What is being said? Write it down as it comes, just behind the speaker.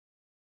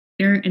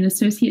They're an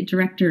associate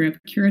director of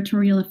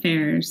curatorial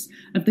affairs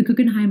of the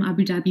Guggenheim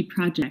Abu Dhabi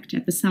project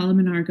at the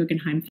Solomon R.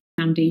 Guggenheim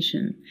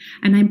Foundation.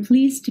 And I'm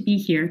pleased to be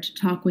here to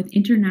talk with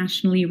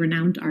internationally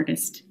renowned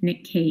artist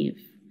Nick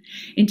Cave.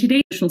 In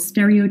today's social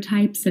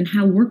stereotypes and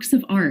how works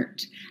of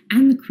art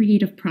and the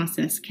creative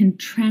process can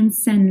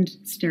transcend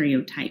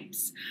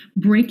stereotypes,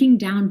 breaking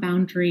down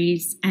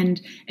boundaries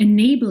and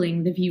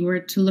enabling the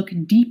viewer to look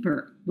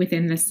deeper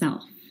within the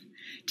self.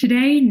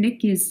 Today,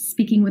 Nick is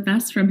speaking with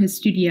us from his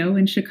studio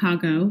in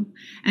Chicago,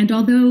 and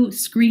although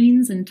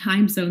screens and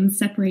time zones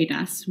separate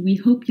us, we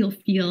hope you'll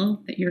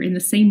feel that you're in the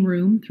same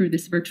room through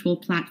this virtual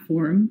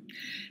platform.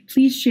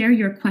 Please share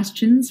your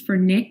questions for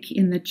Nick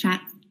in the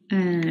chat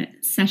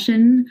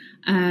session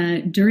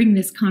during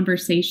this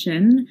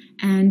conversation,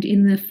 and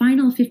in the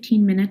final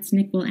 15 minutes,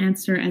 Nick will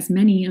answer as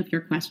many of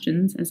your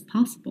questions as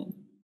possible.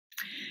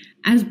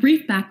 As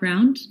brief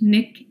background,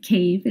 Nick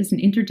Cave is an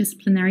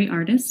interdisciplinary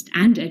artist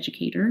and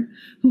educator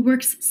who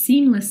works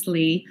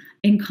seamlessly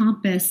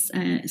encompass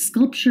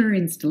sculpture,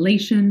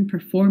 installation,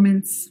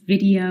 performance,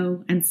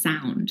 video, and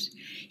sound.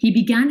 He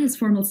began his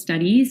formal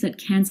studies at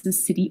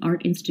Kansas City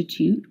Art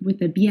Institute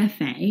with a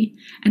BFA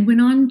and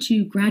went on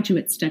to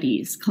graduate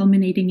studies,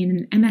 culminating in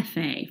an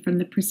MFA from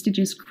the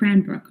prestigious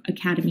Cranbrook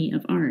Academy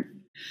of Art.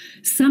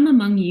 Some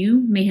among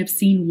you may have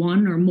seen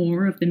one or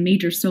more of the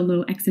major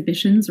solo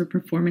exhibitions or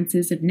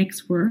performances of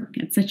Nick's work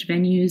at such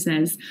venues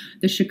as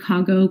the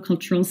Chicago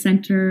Cultural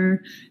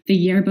Center, the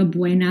Yerba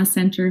Buena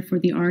Center for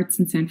the Arts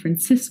in San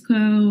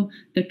Francisco,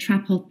 the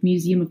Trapholt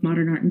Museum of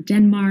Modern Art in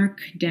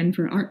Denmark,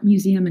 Denver Art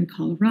Museum in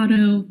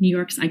Colorado, New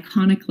York's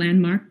iconic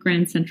landmark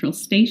Grand Central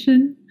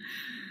Station,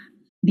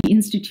 the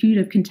Institute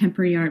of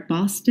Contemporary Art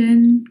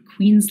Boston,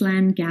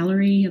 Queensland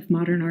Gallery of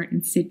Modern Art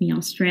in Sydney,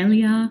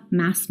 Australia,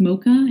 Mass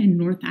MoCA in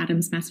North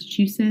Adams,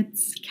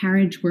 Massachusetts,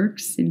 Carriage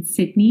Works in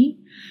Sydney,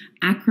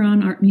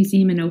 Akron Art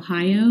Museum in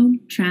Ohio,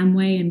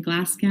 Tramway in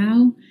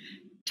Glasgow,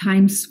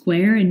 Times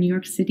Square in New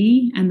York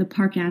City, and the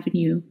Park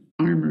Avenue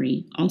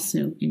Armory,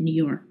 also in New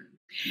York.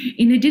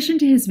 In addition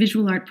to his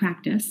visual art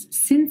practice,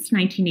 since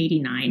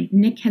 1989,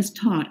 Nick has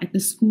taught at the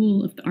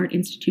School of the Art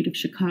Institute of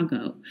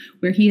Chicago,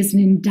 where he is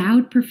an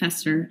endowed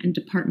professor and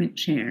department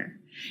chair.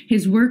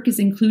 His work is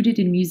included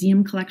in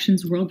museum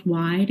collections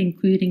worldwide,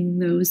 including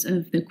those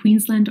of the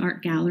Queensland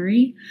Art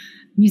Gallery,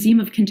 Museum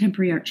of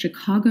Contemporary Art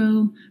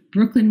Chicago,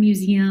 Brooklyn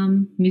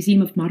Museum,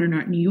 Museum of Modern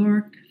Art New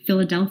York,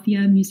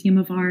 Philadelphia Museum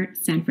of Art,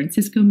 San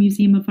Francisco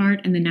Museum of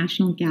Art, and the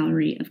National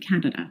Gallery of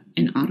Canada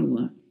in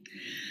Ottawa.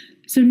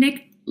 So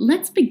Nick,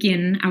 let's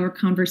begin our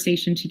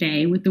conversation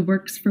today with the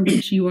works for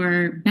which you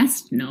are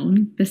best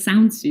known, the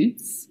sound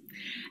suits.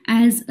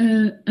 As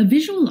a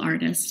visual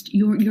artist,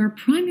 your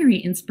primary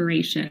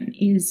inspiration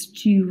is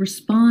to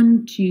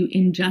respond to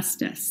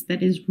injustice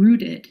that is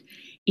rooted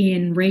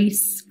in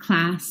race,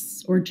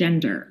 class, or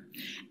gender.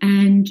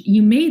 And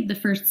you made the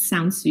first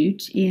sound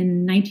suit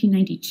in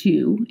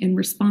 1992 in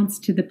response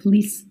to the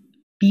police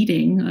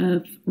beating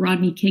of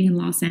Rodney King in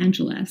Los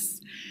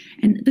Angeles.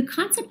 And the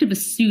concept of a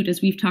suit,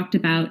 as we've talked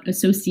about,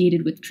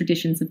 associated with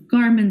traditions of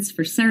garments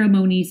for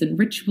ceremonies and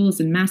rituals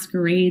and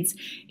masquerades,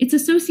 it's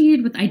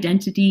associated with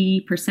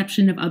identity,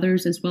 perception of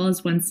others, as well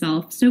as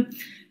oneself. So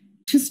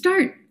to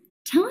start,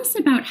 tell us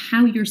about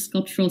how your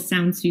sculptural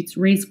sound suits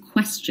raise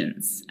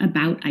questions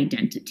about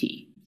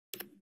identity.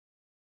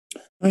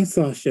 Hi,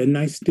 Sasha.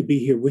 Nice to be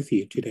here with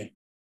you today.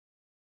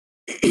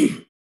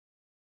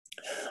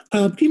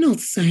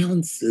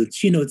 Sound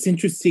suits, it's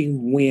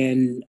interesting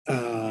when,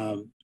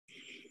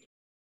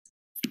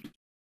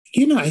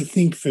 I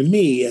think for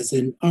me as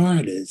an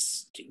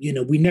artist,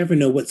 we never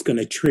know what's going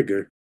to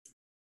trigger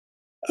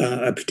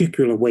a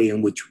particular way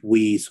in which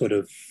we sort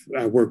of,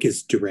 our work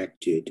is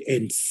directed.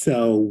 And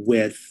so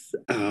with,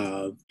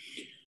 the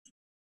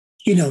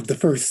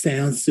first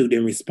sound suit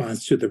in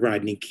response to the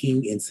Rodney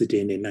King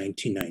incident in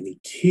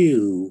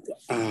 1992,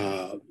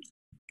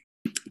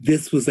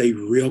 this was a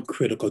real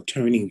critical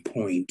turning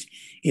point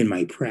in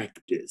my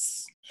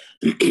practice.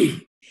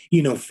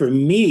 For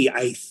me,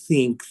 I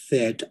think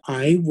that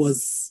I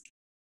was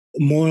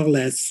more or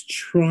less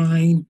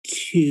trying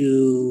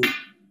to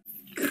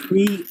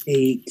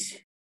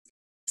create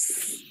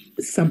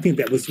something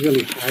that was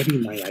really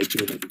hiding my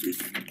identity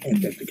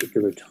at that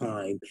particular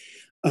time,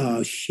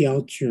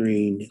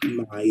 sheltering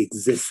my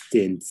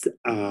existence,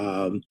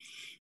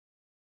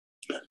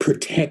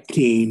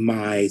 protecting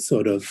my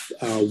sort of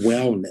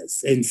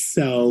wellness. And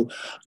so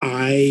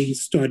I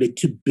started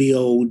to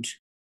build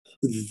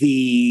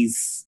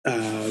these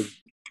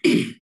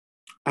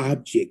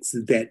objects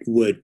that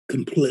would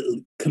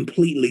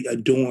completely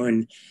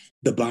adorn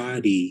the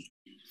body,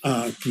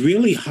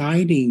 really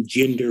hiding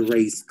gender,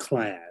 race,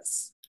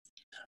 class.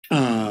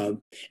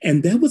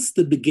 And that was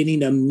the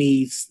beginning of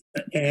me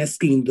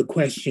asking the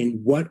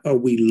question, what are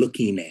we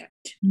looking at?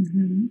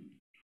 Mm-hmm.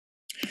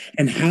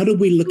 And how do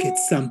we look at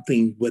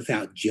something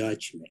without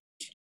judgment?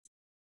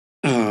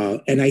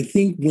 And I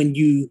think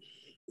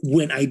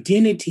when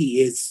identity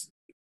is,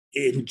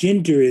 and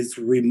gender is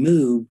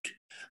removed,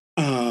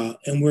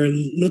 and we're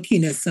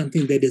looking at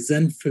something that is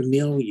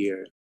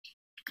unfamiliar,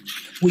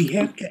 we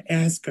have to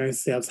ask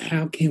ourselves,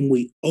 how can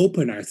we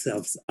open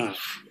ourselves up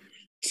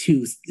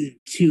to,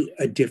 to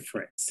a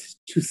difference,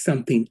 to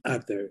something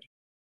other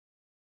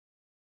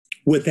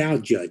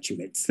without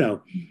judgment?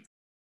 So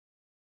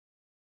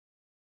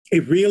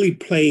it really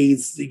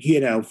plays,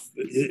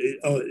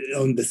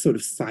 on the sort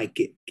of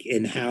psychic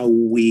and how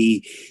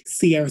we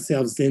see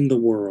ourselves in the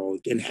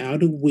world, and how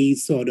do we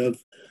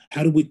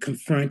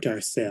confront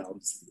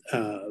ourselves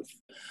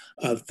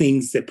of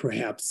things that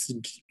perhaps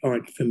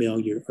aren't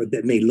familiar or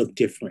that may look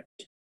different.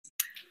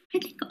 I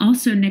think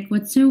also, Nick,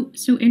 what's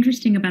so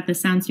interesting about the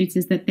sound suits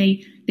is that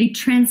they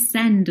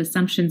transcend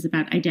assumptions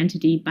about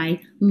identity by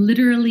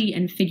literally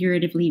and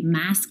figuratively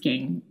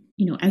masking,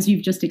 as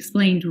you've just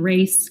explained,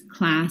 race,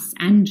 class,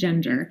 and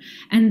gender.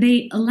 And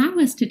they allow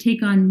us to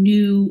take on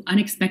new,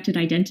 unexpected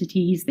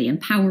identities. They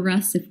empower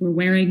us if we're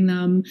wearing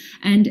them.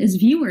 And as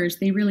viewers,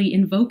 they really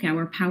invoke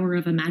our power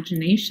of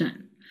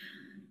imagination.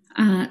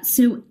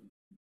 So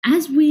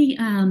as we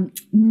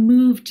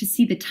move to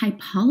see the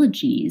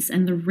typologies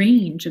and the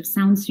range of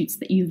sound suits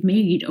that you've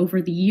made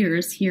over the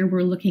years, here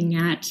we're looking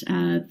at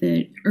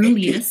the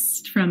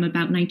earliest from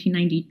about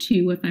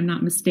 1992, if I'm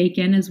not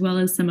mistaken, as well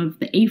as some of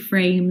the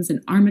A-frames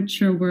and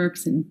armature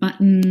works and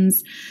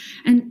buttons.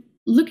 And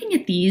looking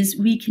at these,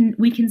 we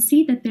can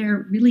see that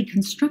they're really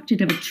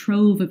constructed of a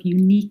trove of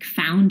unique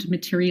found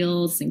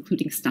materials,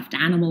 including stuffed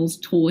animals,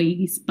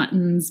 toys,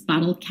 buttons,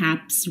 bottle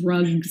caps,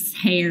 rugs,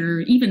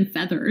 hair, even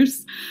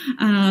feathers,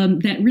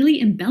 that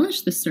really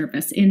embellish the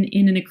surface in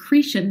an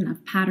accretion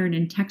of pattern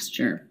and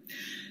texture.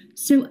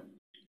 So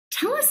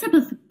tell us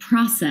about the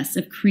process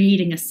of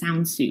creating a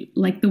sound suit,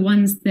 like the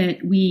ones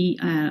that we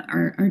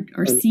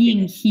are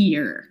seeing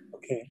here.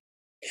 Okay.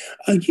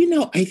 I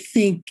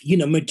think,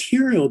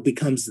 material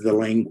becomes the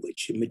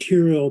language.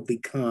 Material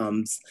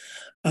becomes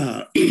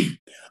a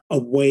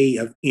way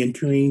of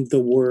entering the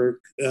work.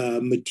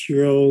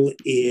 Material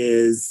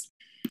is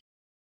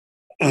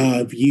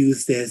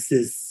used as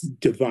this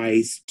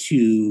device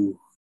to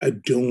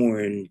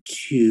adorn,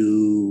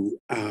 to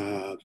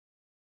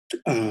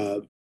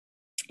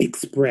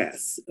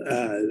express,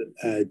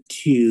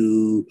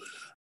 to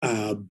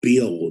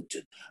build.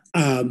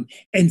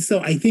 And so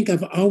I think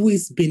I've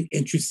always been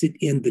interested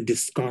in the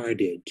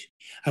discarded.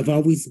 I've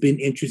always been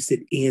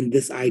interested in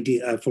this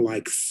idea of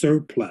like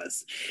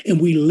surplus.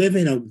 And we live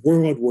in a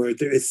world where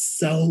there is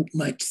so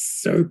much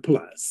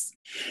surplus.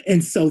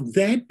 And so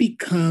that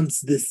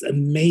becomes this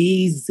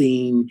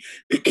amazing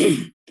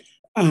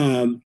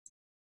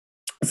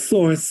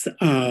source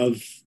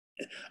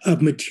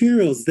of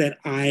materials that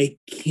I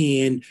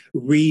can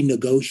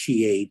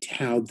renegotiate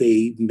how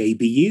they may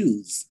be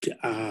used.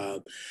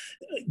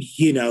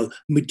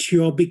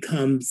 Material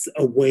becomes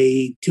a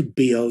way to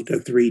build a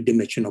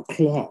three-dimensional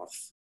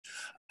cloth.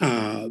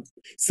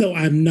 So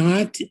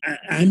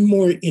I'm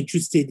more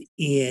interested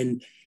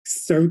in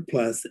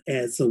surplus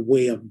as a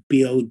way of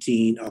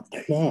building a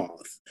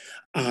cloth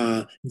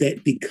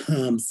that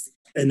becomes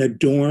an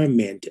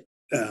adornment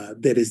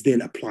that is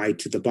then applied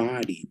to the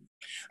body.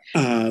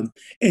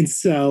 And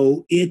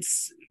so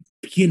it's,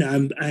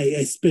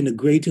 I spend a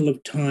great deal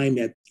of time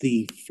at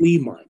the flea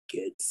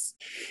markets,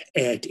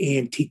 at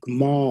antique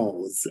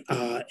malls,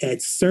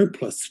 at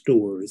surplus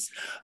stores,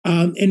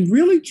 and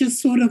really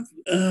just sort of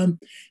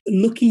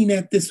looking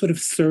at this sort of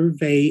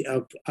survey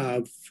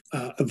of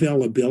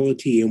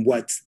availability and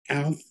what's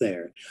out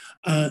there,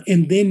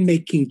 and then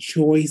making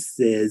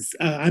choices.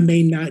 I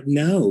may not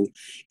know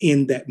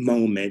in that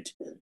moment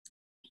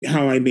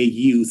how I may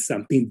use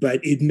something, but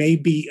it may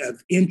be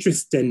of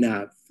interest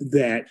enough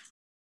that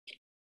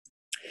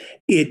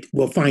it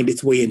will find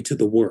its way into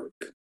the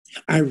work.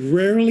 I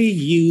rarely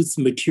use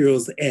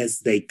materials as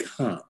they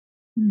come.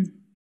 Mm.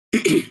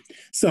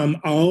 So I'm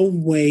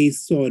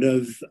always sort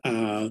of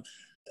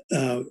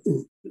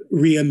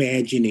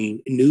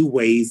reimagining new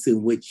ways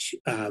in which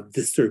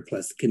the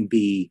surplus can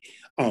be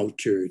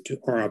altered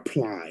or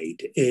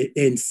applied.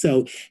 And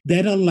so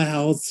that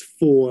allows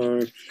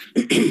for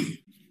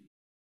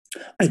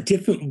a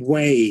different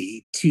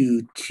way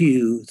to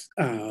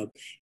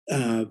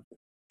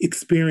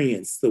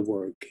experience the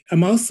work.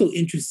 I'm also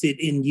interested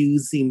in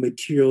using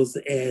materials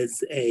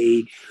as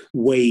a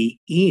way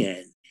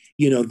in.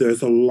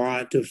 There's a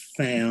lot of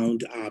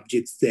found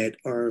objects that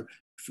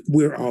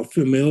we're all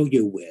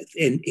familiar with,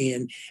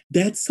 and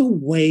that's a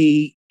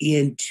way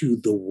into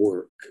the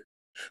work.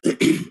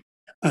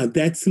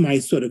 That's my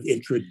sort of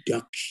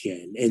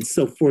introduction. And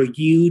so for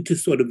you to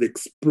sort of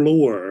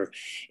explore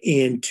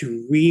and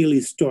to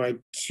really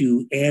start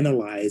to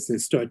analyze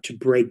and start to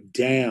break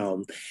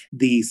down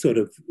the sort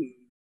of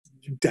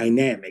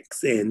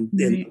dynamics and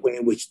the way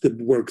in which the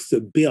works are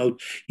built,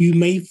 you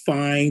may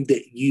find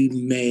that you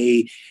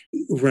may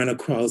run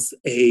across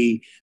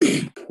a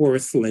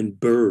porcelain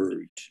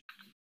bird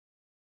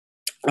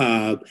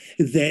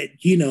that,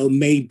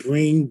 may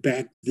bring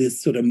back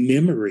this sort of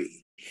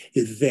memory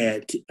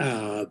that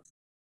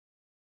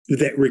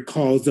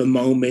recalls a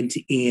moment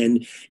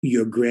in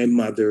your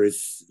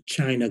grandmother's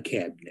china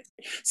cabinet.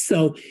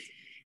 So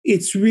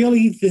it's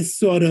really this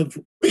sort of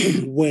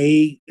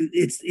way.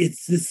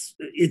 It's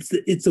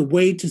a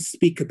way to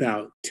speak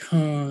about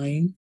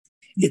time.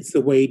 It's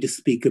a way to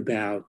speak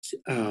about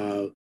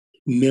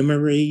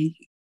memory.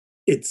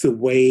 It's a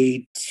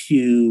way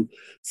to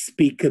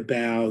speak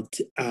about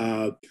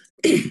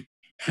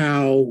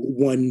how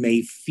one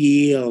may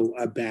feel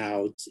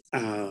about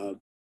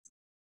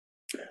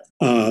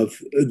of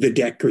the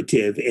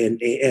decorative,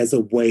 and as a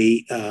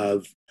way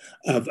of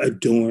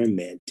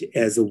adornment,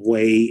 as a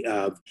way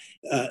of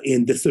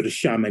in this sort of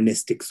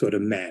shamanistic sort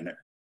of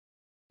manner.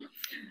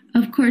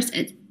 Of course.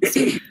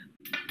 So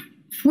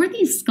for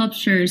these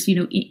sculptures,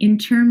 in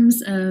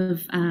terms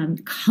of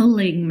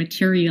culling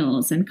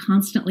materials and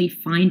constantly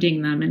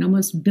finding them and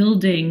almost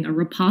building a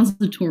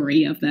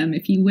repository of them,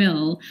 if you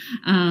will,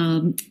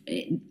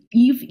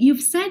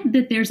 you've said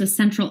that there's a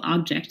central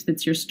object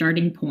that's your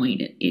starting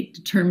point. It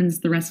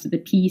determines the rest of the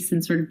piece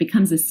and sort of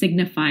becomes a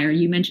signifier.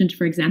 You mentioned,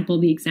 for example,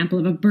 the example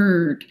of a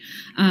bird,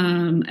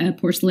 a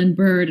porcelain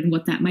bird, and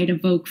what that might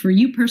evoke for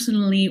you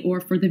personally or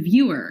for the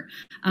viewer,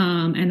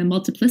 and a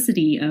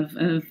multiplicity of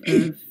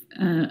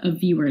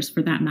viewers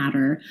for that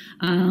matter.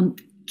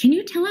 Can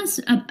you tell us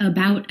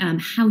about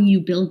how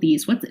you build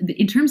these? What,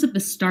 in terms of the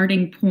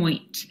starting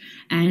point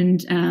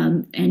and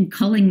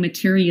culling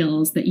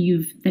materials that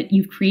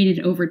you've created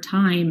over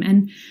time,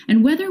 and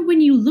whether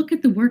when you look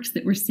at the works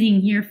that we're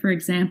seeing here, for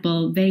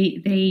example,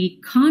 they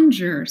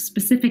conjure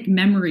specific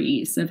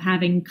memories of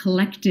having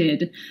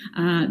collected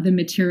the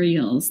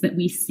materials that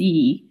we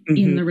see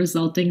in the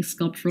resulting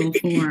sculptural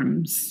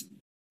forms?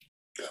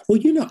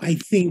 Well, I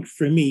think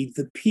for me,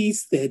 the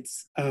piece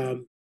that's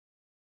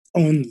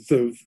on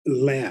the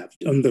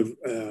left,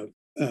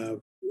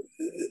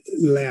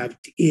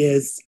 left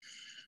is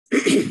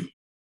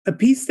a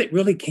piece that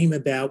really came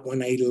about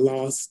when I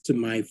lost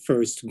my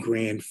first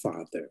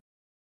grandfather.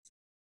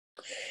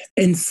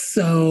 And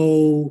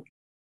so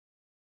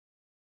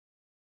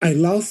I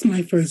lost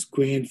my first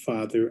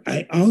grandfather.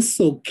 I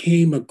also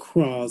came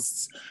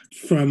across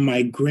from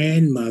my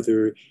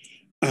grandmother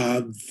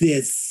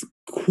this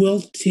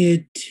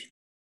quilted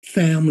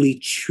family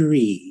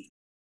tree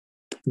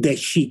that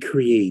she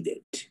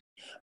created.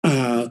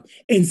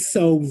 And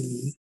so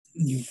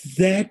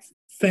that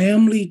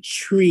family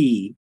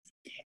tree,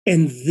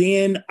 and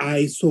then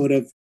I sort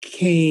of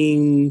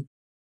came,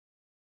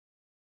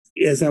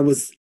 as I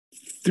was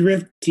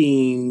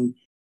thrifting,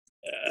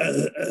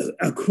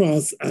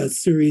 across a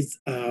series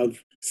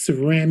of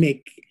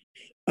ceramic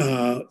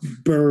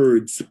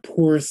birds,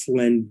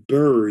 porcelain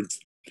birds.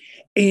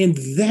 And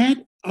that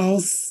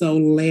also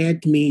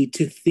led me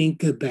to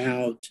think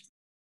about,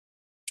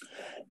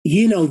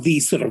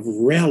 these sort of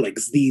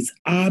relics, these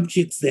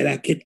objects that I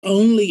could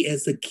only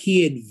as a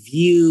kid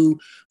view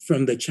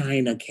from the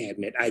china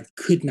cabinet. I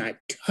could not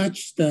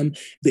touch them.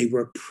 They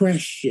were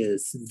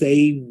precious.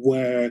 They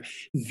were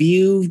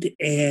viewed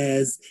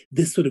as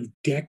this sort of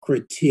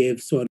decorative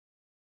sort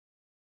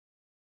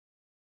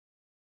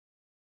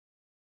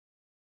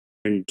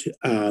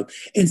of.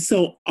 And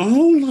so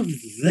all of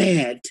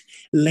that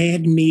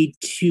led me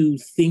to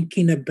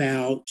thinking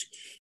about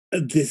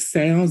the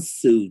sound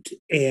suit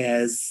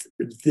as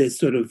this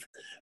sort of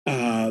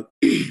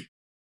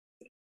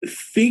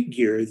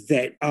figure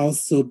that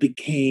also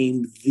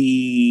became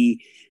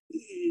the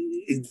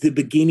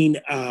beginning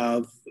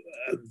of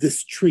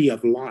this tree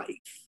of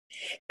life.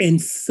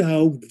 And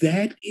so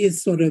that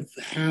is sort of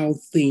how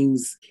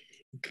things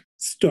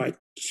start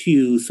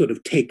to sort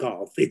of take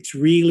off. It's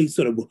really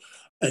sort of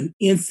an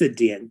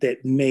incident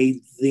that may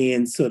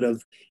then sort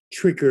of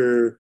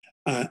trigger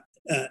a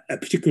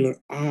particular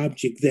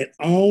object that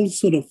all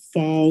sort of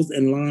falls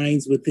and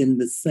lines within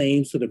the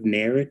same sort of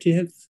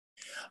narrative.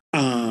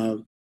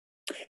 And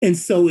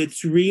so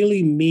it's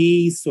really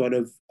me sort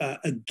of,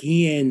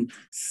 again,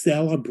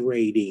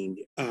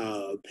 celebrating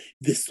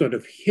this sort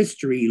of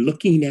history,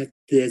 looking at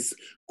this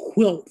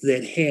quilt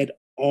that had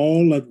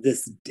all of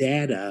this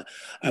data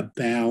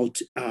about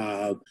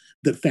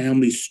the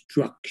family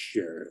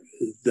structure,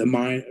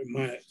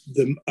 and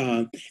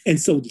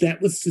so that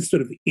was just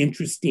sort of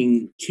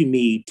interesting to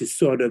me to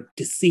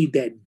see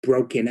that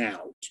broken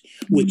out,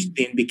 which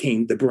then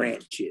became the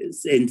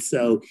branches. And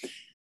so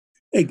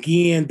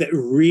again, that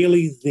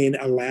really then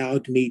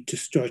allowed me to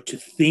start to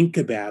think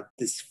about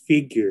this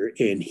figure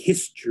and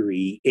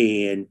history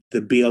and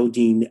the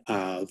building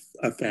of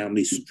a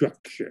family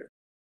structure.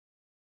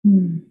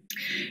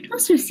 It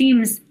also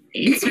seems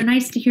it's so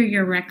nice to hear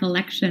your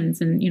recollections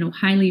and,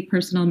 highly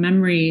personal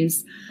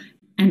memories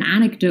and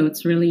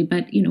anecdotes, really.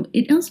 But,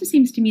 it also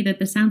seems to me that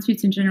the sound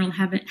suits in general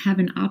have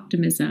an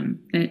optimism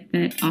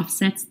that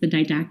offsets the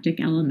didactic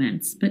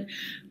elements. But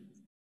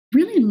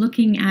really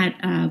looking at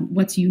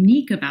what's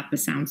unique about the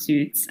sound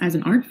suits as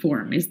an art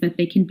form is that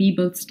they can be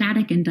both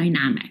static and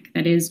dynamic.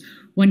 That is,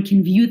 one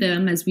can view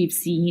them, as we've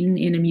seen,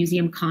 in a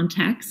museum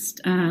context,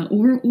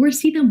 or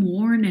see them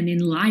worn and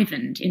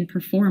enlivened in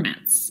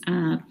performance.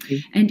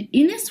 And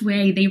in this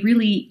way, they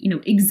really,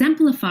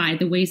 exemplify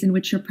the ways in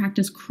which your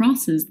practice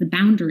crosses the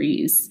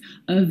boundaries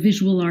of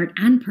visual art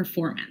and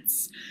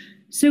performance.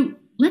 So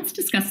let's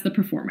discuss the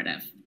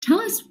performative. Tell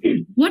us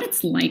what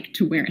it's like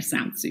to wear a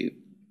sound suit.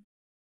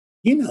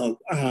 You know,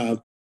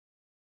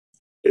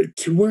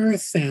 to wear a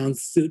sound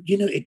suit,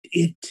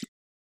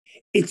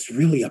 it's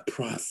really a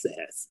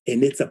process,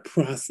 and it's a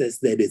process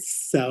that is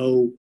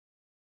so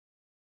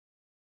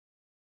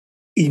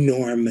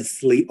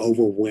enormously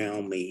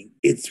overwhelming.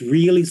 It's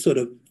really sort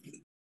of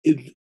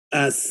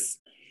us,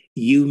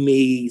 you,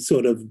 me,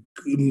 sort of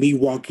me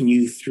walking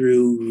you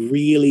through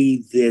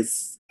really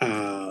this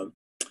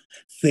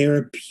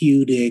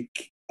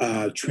therapeutic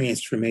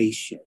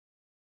transformation.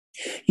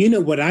 You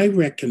know, what I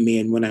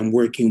recommend when I'm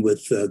working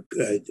with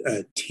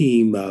a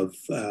team of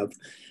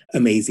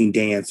amazing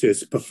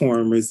dancers,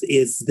 performers,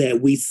 is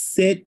that we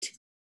sit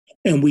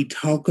and we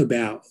talk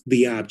about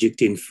the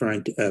object in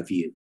front of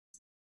you.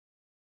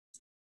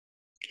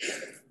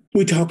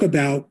 We talk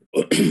about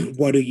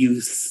what are you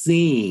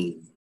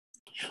seeing?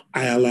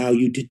 I allow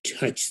you to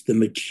touch the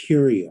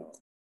material.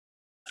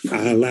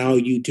 I allow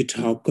you to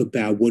talk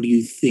about what do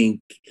you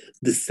think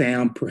the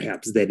sound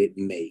perhaps that it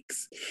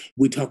makes.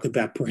 We talk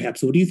about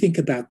perhaps what do you think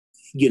about,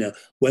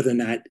 whether or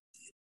not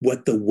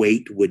what the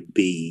weight would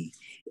be.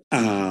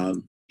 I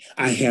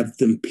have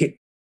them pick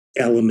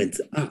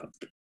elements up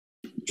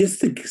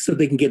so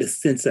they can get a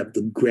sense of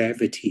the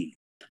gravity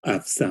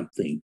of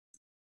something.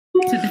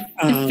 So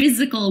the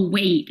physical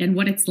weight and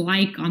what it's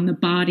like on the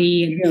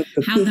body, and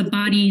how the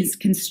body's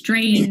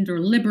constrained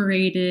or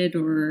liberated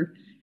or...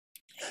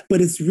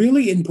 But it's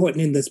really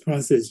important in this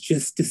process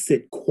just to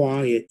sit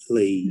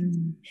quietly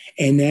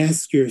and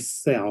ask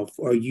yourself,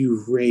 are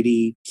you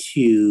ready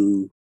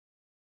to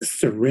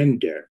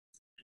surrender?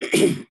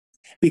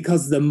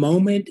 Because the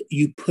moment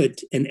you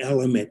put an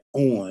element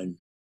on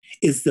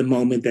is the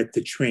moment that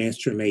the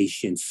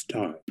transformation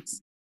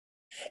starts.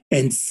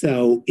 And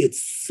so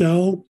it's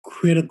so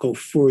critical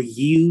for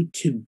you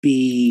to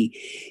be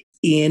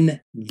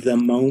in the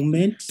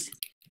moment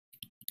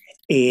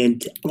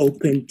and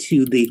open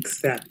to the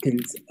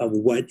acceptance of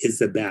what is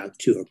about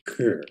to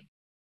occur.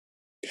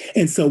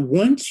 And so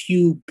once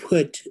you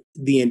put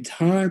the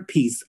entire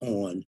piece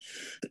on,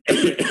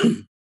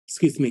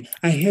 excuse me,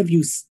 I have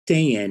you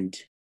stand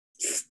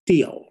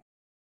still.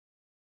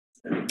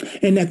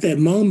 And at that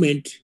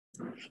moment,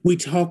 we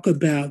talk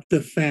about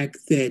the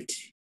fact that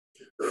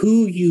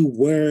who you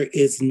were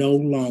is no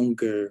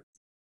longer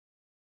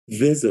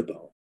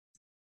visible.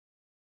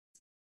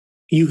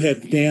 You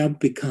have now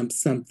become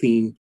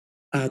something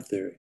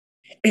other.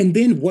 And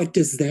then what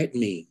does that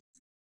mean?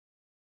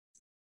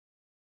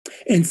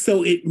 And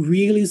so it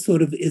really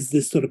sort of is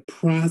this sort of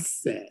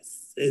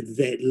process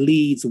that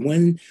leads,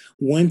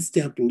 one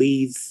step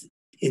leads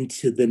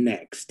into the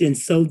next. And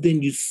so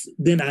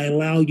then I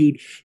allow you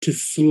to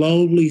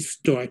slowly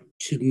start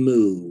to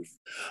move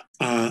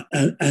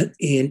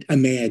and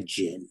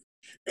imagine.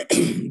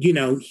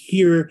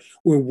 Here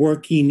we're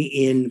working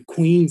in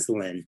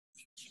Queensland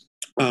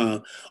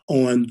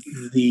on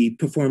the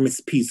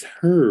performance piece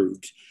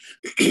Heard.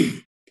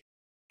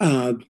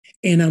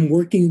 And I'm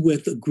working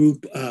with a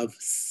group of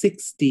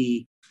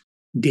 60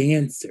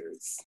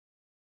 dancers.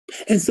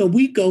 And so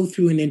we go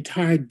through an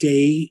entire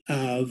day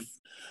of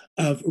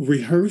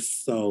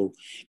rehearsal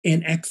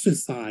and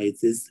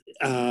exercises.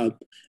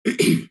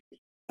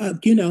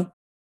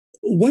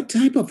 What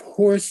type of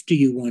horse do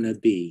you want to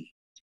be?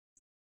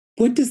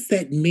 What does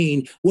that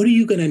mean? What are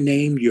you going to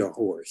name your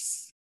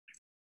horse?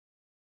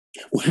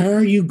 How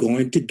are you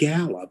going to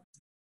gallop?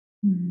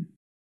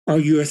 Are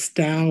you a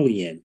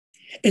stallion?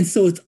 And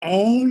so it's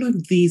all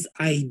of these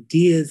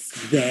ideas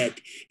that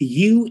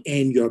you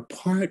and your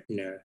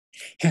partner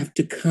have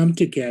to come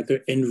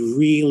together and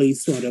really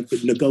sort of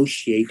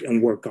negotiate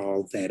and work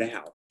all that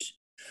out.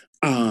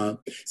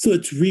 So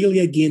it's really,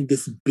 again,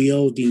 this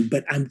building,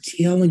 but I'm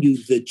telling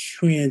you, the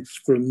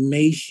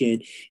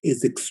transformation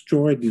is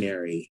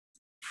extraordinary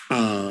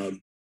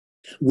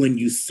when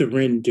you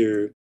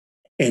surrender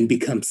and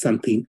become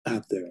something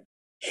other.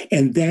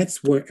 And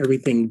that's where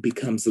everything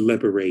becomes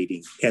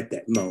liberating at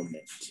that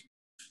moment.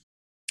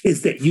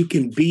 Is that you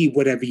can be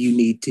whatever you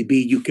need to be.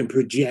 You can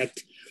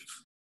project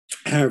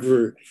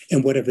however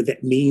and whatever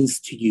that means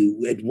to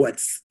you, at what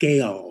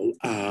scale.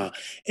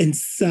 And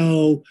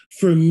so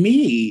for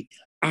me,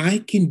 I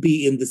can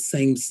be in the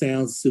same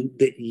sound suit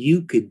that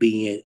you could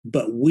be in,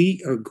 but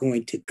we are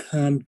going to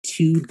come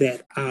to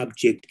that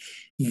object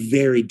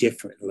very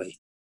differently.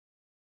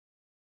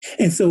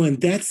 And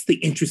that's the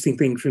interesting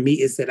thing for me,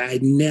 is that I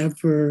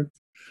never,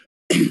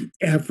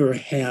 ever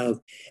have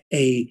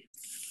a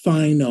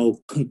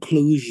final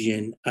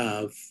conclusion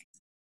of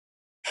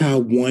how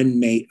one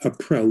may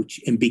approach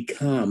and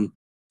become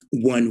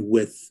one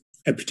with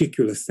a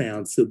particular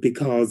sound. So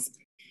because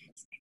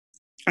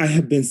I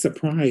have been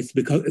surprised,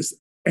 because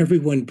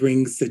everyone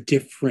brings a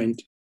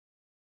different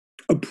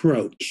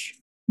approach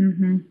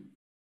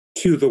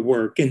to the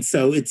work. And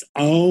so it's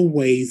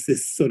always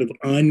this sort of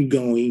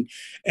ongoing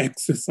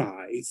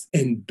exercise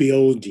and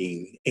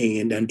building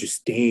and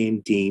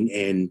understanding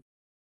and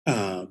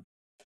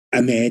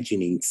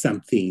imagining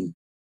something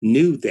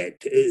new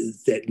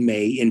that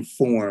may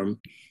inform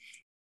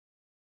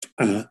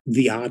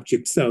the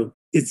object. So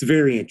it's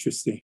very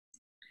interesting.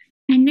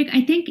 And Nick,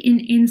 I think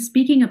in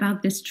speaking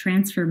about this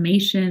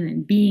transformation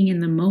and being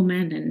in the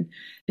moment and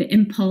the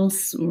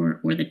impulse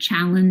or the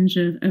challenge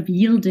of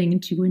yielding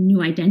to a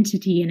new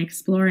identity and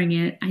exploring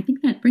it, I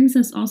think that brings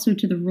us also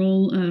to the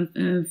role of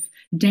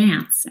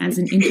dance as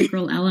an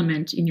integral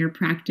element in your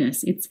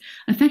practice. It's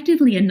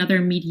effectively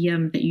another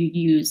medium that you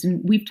use.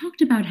 And we've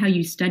talked about how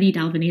you studied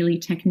Alvanelli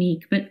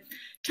technique, but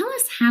tell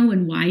us how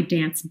and why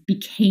dance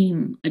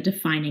became a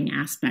defining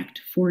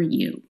aspect for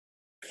you.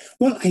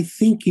 Well, I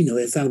think,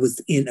 as I was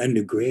in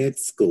undergrad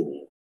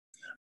school,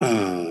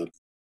 uh,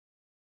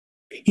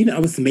 I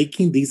was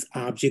making these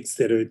objects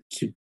that are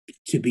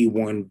to be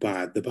worn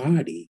by the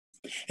body.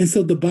 And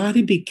so the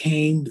body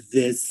became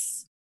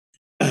this,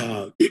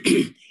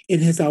 it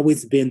has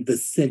always been the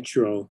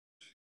central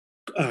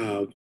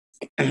uh,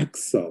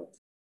 axle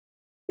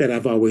that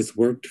I've always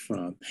worked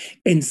from.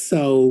 And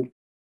so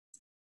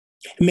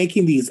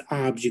making these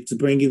objects,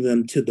 bringing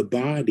them to the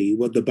body,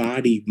 well, the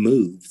body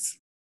moves.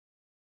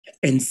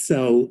 And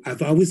so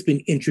I've always been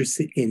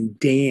interested in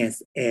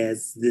dance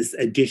as this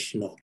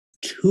additional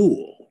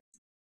tool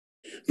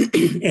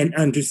and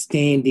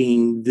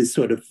understanding the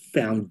sort of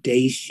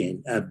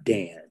foundation of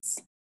dance.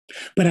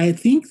 But I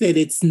think that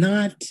it's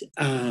not,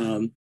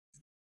 I'm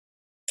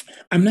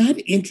not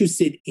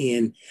interested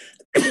in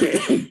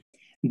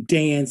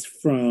dance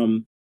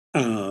from,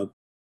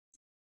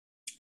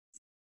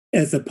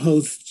 as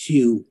opposed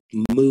to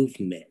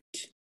movement.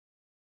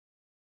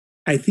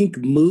 I think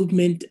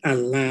movement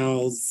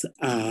allows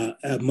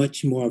a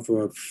much more of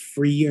a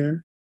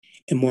freer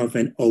and more of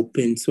an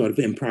open sort of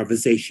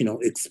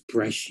improvisational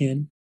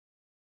expression,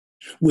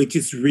 which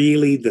is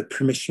really the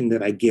permission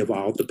that I give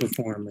all the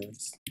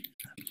performers.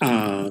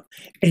 And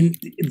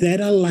that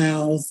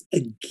allows,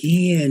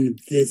 again,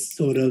 this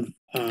sort of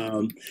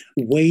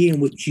way in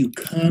which you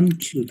come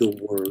to the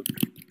work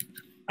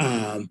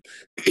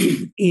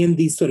in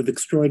these sort of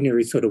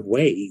extraordinary sort of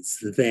ways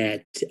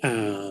that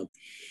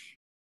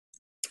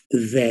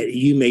that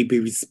you may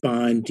be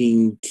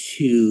responding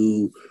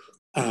to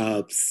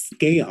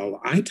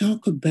scale. I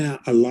talk about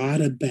a lot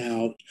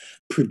about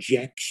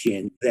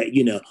projection,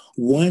 that,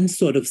 one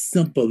sort of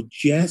simple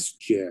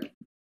gesture,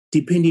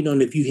 depending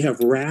on if you have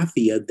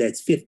raffia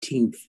that's 30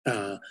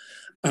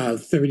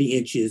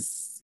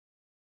 inches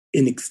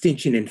in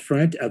extension in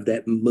front of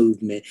that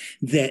movement,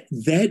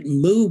 that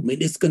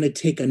movement is going to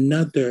take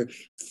another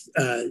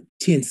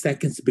 10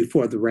 seconds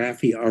before the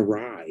raffia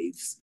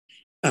arrives.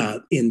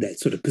 In that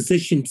sort of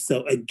position.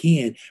 So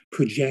again,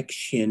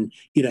 projection,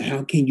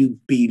 how can you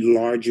be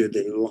larger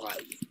than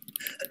life?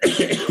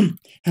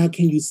 How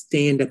can you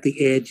stand at the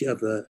edge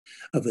of a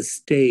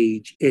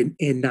stage and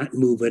not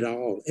move at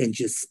all and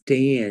just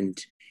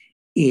stand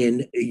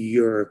in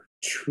your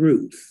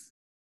truth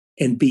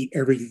and be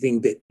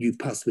everything that you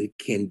possibly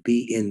can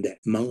be in that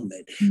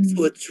moment? Mm-hmm.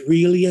 So it's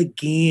really,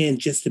 again,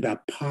 just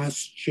about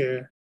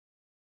posture,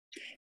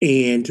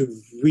 and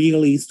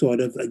really sort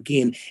of,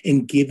 again,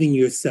 and giving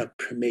yourself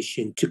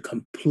permission to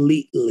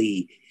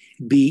completely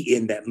be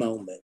in that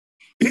moment.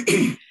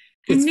 It's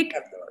Nick,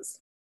 fabulous.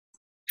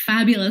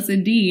 Fabulous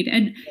indeed.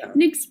 And yeah.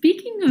 Nick,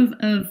 speaking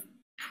of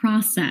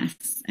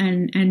process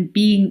and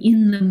being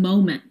in the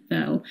moment,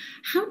 though,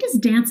 how does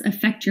dance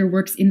affect your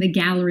works in the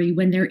gallery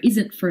when there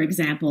isn't, for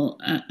example,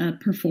 a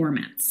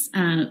performance?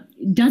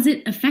 Does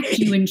it affect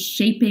you in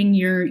shaping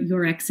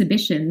your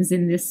exhibitions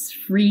in this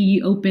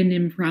free, open,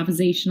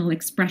 improvisational,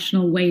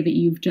 expressional way that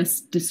you've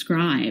just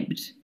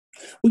described?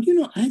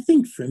 Well, I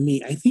think for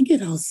me, I think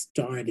it all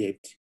started,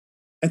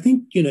 I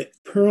think,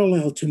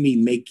 parallel to me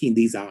making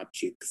these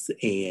objects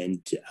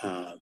and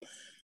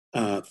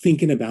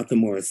thinking about them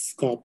more as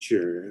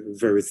sculpture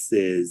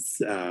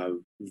versus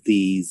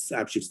these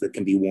objects that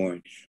can be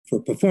worn for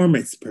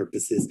performance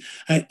purposes.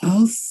 I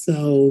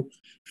also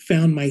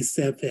found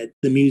myself at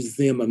the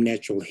Museum of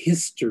Natural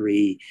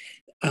History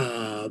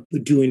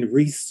doing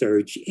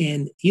research.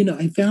 And,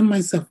 I found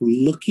myself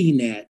looking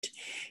at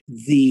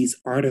these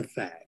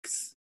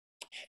artifacts.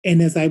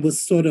 And as I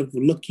was sort of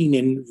looking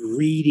and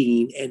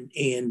reading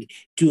and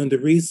doing the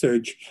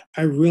research,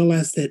 I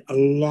realized that a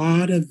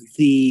lot of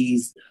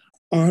these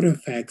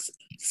artifacts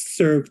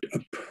served a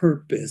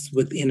purpose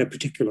within a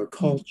particular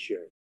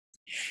culture.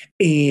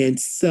 And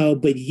so,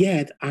 but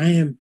yet I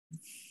am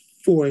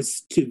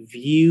forced to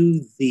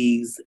view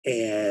these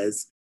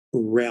as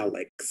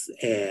relics,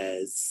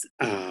 as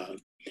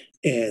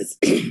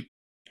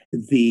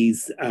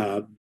these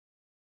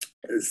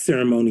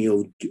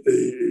ceremonial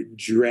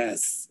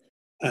dress,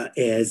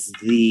 as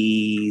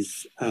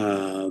these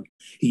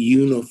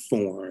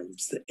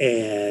uniforms,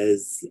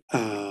 as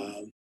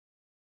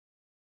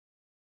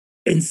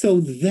and so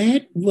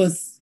that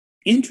was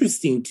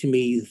interesting to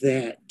me,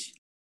 that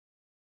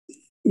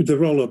the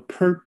role of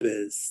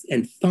purpose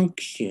and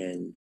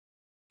function,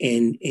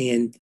 and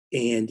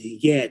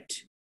yet,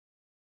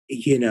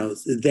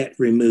 that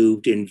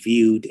removed and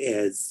viewed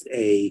as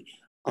a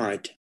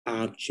art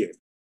object.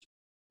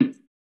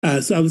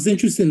 So I was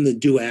interested in the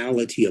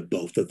duality of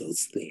both of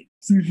those things.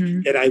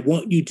 Mm-hmm. That I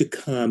want you to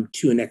come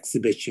to an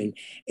exhibition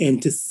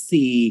and to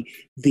see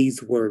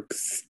these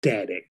works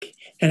static.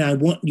 And I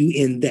want you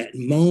in that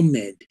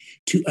moment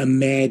to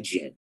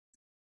imagine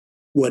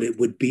what it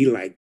would be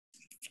like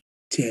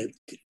to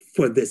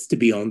for this to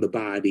be on the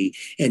body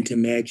and to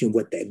imagine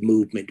what that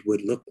movement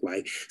would look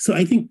like. So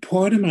I think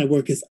part of my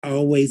work has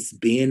always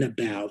been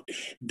about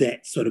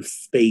that sort of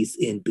space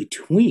in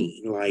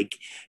between. Like,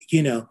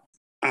 you know,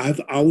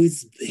 I've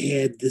always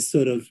had this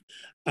sort of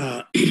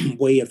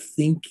way of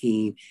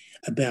thinking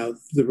about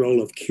the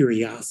role of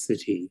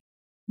curiosity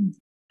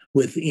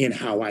within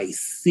how I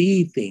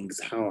see things,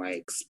 how I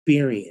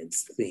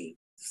experience things.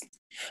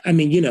 I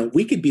mean,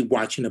 we could be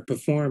watching a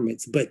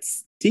performance, but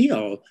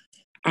still,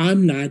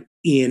 I'm not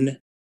in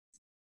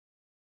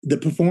the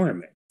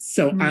performance.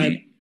 So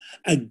I'm,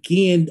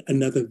 again,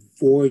 another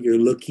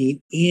voyeur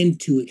looking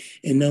into it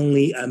and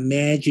only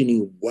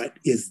imagining what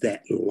is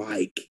that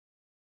like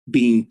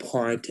being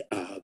part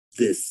of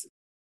this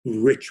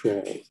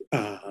ritual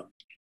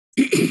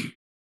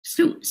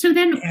So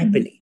then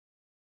happening.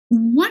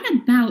 What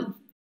about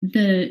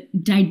the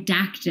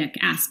didactic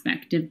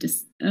aspect of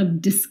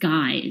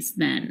disguise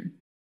then?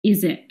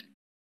 Is it?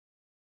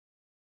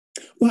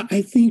 Well,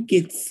 I think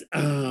it's,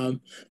 I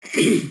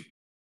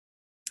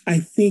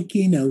think,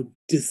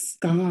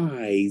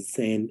 disguise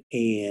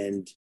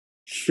and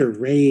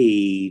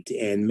charade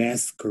and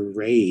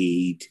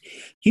masquerade,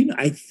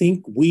 I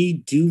think we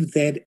do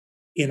that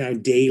in our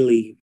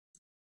daily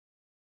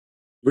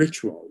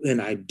ritual, in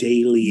our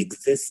daily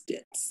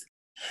existence.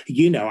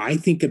 I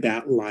think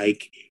about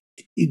like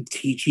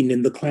teaching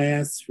in the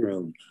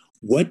classroom.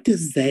 What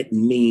does that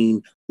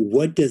mean?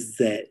 What does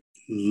that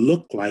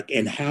look like?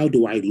 And how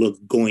do I look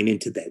going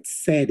into that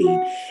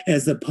setting?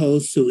 As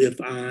opposed to if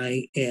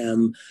I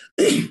am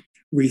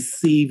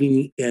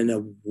receiving an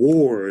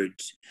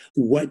award,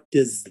 what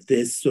does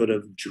this sort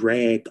of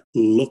drag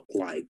look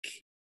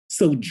like?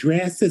 So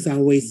dress has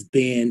always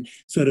been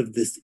sort of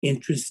this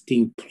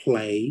interesting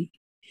play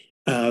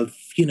of,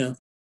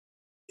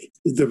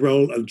 the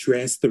role of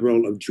dress, the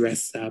role of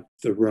dress up,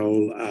 the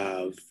role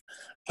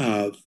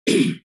of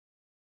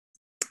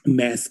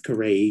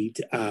masquerade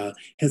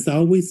has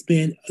always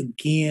been,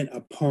 again,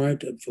 a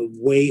part of a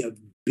way of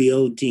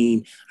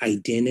building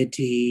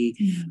identity,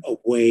 a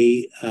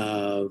way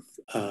of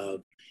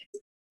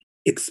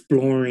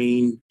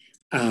exploring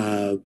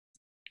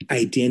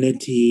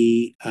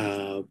identity,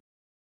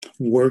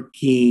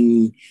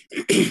 working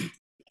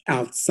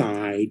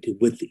outside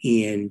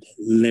within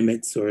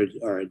limits or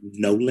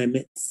no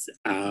limits.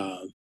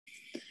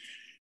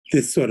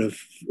 This sort of,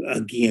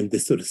 again,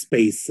 this sort of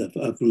space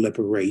of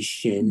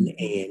liberation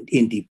and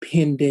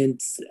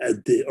independence,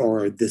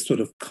 or this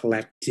sort of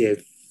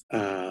collective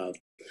sort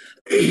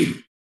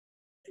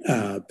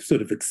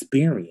of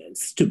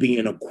experience, to be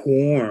in a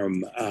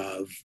quorum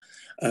of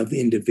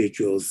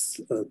individuals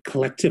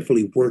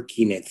collectively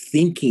working and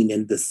thinking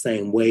in the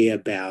same way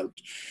about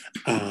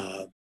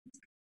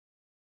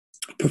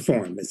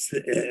performance,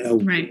 a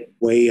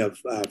way of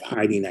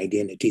hiding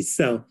identity.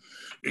 So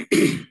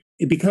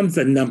it becomes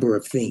a number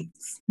of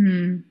things.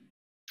 And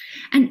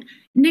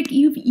Nick,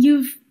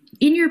 you've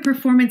in your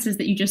performances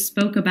that you just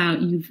spoke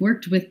about, you've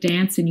worked with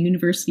dance and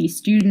university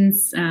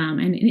students, and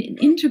an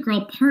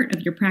integral part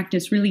of your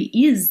practice really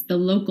is the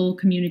local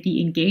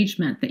community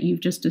engagement that you've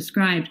just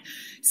described,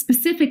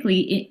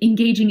 specifically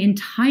engaging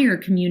entire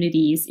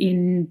communities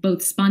in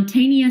both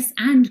spontaneous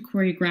and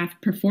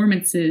choreographed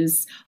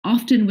performances,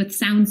 often with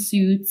sound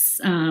suits,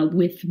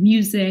 with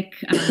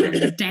music,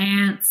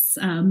 dance,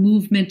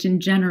 movement in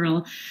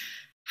general.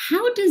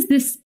 How does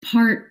this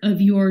part of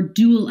your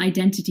dual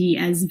identity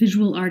as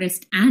visual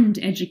artist and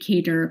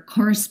educator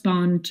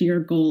correspond to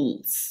your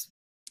goals?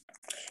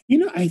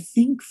 I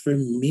think for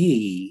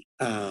me,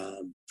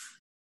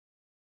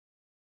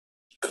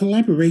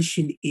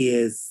 collaboration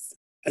is,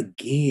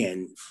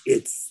 again,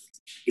 it's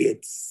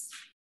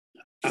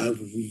a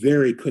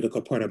very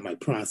critical part of my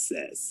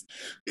process.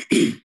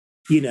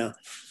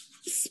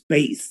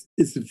 Space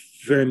is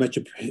very much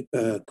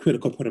a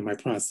critical part of my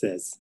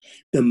process.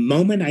 The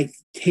moment I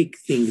take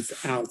things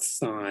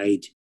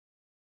outside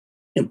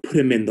and put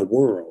them in the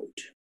world,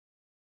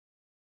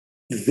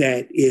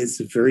 that is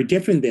very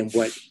different than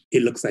what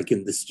it looks like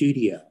in the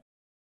studio.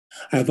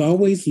 I've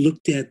always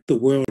looked at the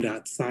world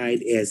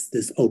outside as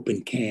this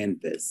open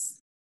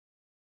canvas.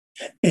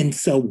 And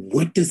so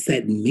what does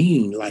that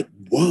mean? Like,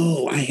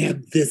 whoa, I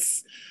have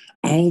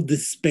all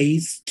this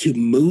space to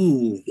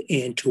move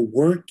and to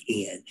work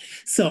in.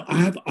 So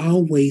I've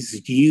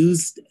always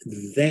used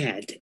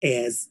that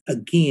as,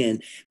 again,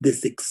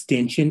 this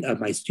extension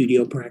of my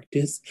studio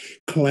practice,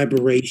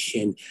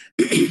 collaboration.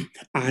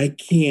 I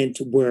can't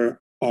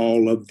wear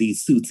all of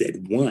these suits at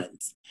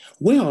once.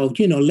 Well,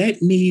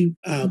 let me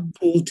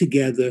pull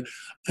together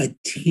a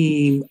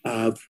team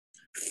of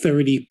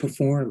 30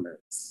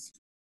 performers.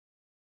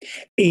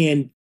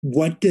 And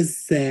what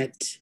is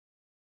that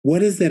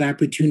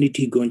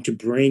opportunity going to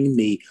bring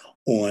me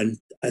on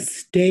a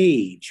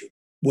stage?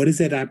 What is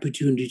that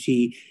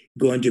opportunity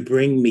going to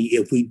bring me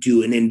if we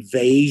do an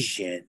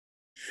invasion,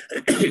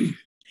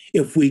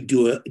 if we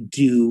do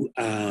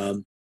uh,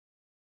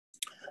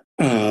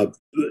 a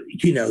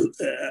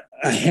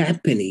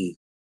happening.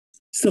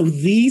 So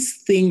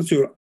these things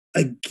are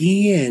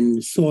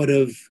again sort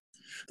of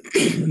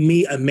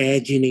me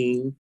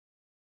imagining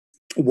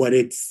what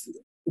it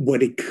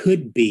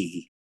could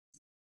be,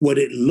 what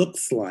it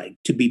looks like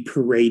to be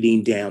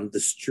parading down the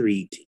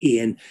street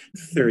in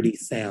 30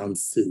 sound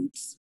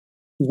suits.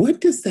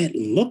 What does that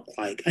look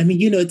like? I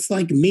mean, it's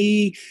like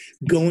me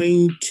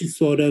going to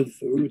sort of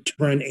to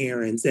run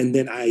errands, and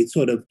then I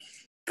sort of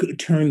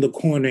turn the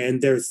corner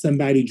and there's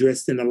somebody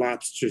dressed in a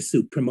lobster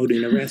suit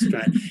promoting a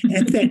restaurant.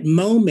 At that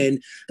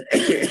moment,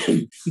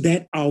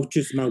 that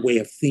alters my way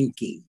of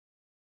thinking.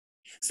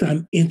 So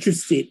I'm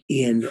interested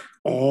in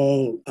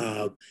all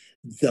of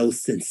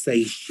those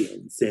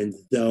sensations and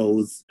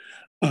those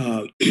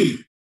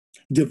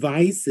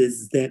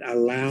devices that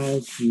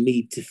allow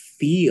me to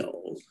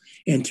feel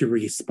and to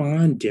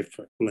respond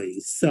differently.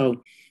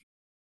 So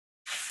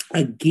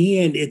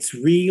again, it's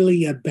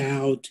really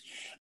about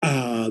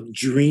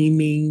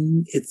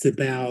dreaming. It's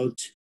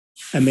about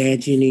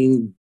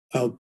imagining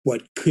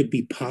what could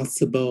be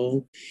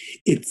possible.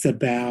 It's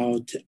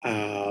about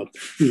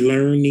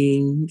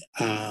learning.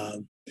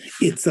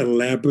 It's a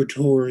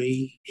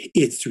laboratory.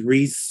 It's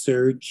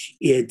research.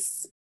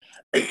 It's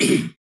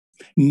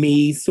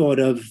me sort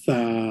of,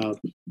 I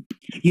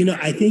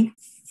think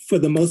for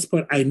the most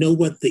part, I know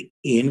what the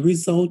end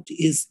result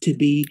is to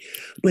be,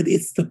 but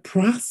it's the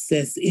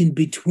process in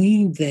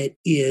between that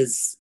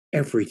is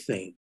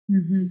everything.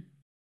 Mm-hmm.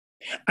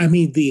 I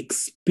mean, the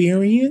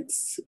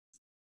experiences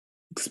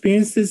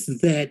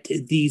that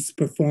these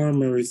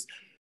performers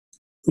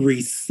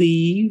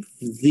receive,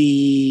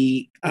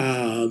 the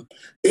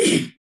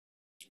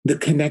the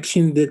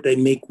connection that they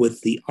make with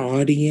the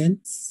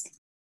audience,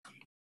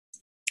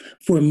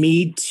 for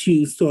me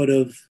to sort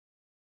of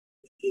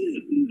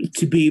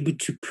to be able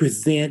to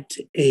present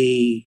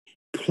a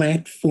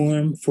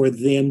platform for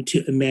them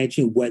to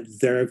imagine what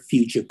their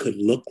future could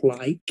look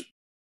like.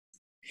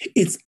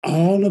 It's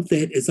all of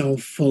that is all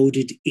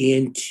folded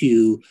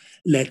into,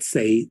 let's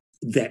say,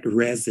 that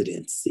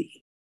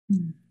residency.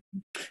 Mm-hmm.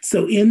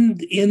 So in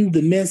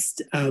the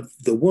midst of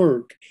the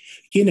work,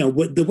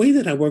 the way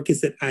that I work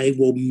is that I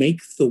will make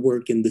the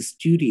work in the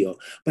studio,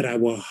 but I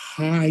will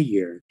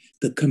hire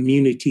the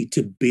community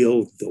to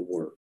build the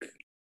work.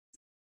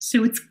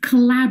 So it's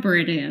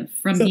collaborative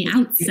from the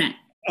outset.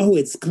 Oh,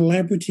 it's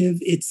collaborative.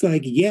 It's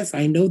like, yes,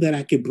 I know that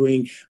I could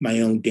bring my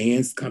own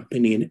dance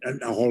company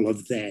and all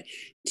of that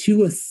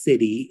to a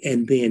city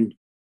and then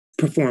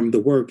perform the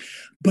work.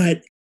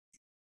 But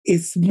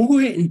it's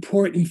more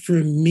important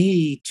for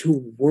me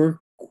to work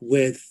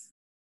with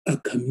a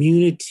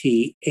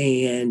community.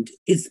 And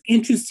it's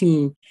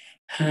interesting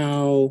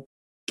how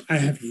I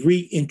have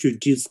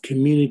reintroduced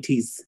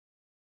communities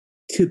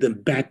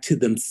back to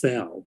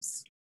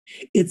themselves.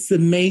 It's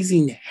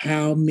amazing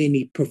how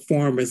many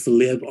performers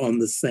live on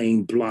the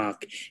same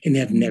block and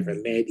have never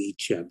met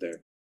each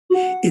other.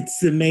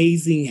 It's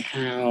amazing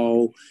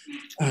how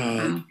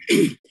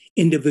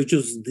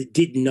individuals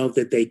didn't know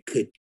that they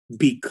could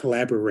be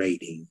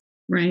collaborating.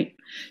 Right.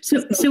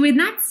 So in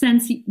that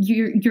sense,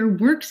 your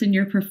works and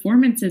your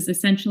performances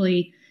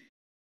essentially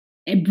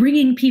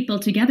bringing people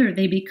together,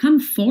 they become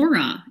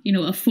fora,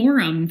 a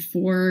forum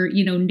for,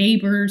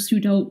 neighbors who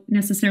don't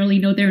necessarily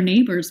know their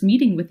neighbors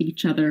meeting with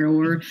each other,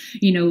 or,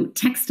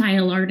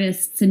 textile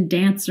artists and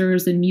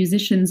dancers and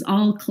musicians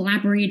all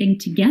collaborating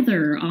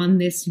together on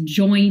this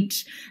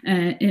joint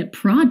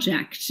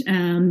project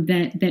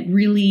that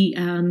really,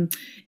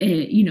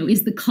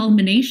 is the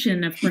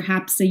culmination of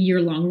perhaps a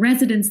year-long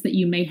residence that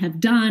you may have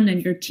done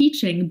and your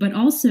teaching, but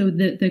also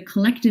the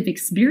collective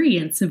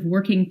experience of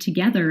working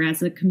together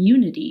as a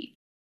community.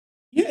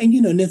 Yeah,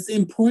 and it's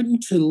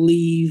important to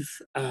leave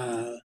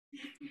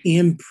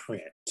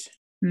imprint.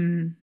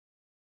 Mm.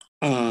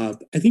 I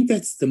think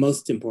that's the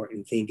most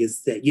important thing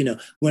is that,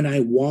 when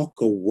I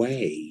walk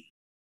away,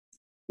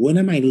 what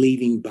am I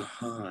leaving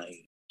behind?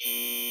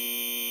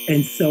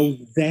 And so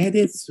that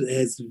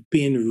has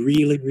been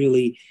really,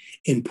 really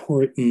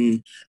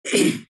important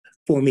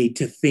for me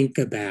to think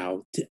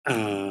about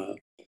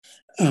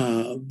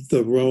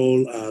the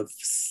role of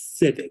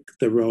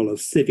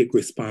civic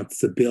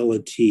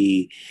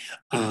responsibility,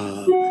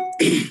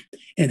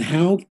 and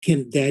how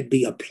can that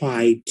be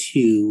applied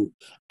to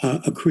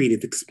a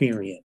creative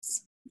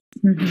experience.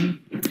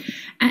 Mm-hmm.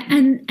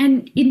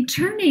 And in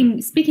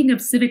turning, speaking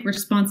of civic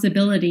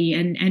responsibility,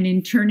 and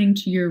in turning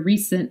to your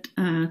recent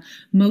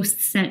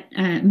most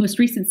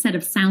recent set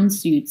of sound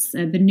suits,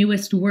 the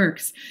newest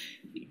works.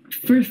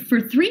 For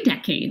 3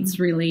 decades,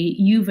 really,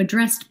 you've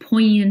addressed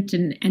poignant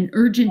and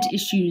urgent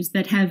issues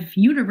that have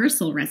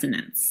universal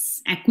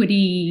resonance: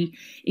 equity,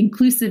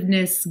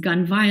 inclusiveness,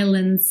 gun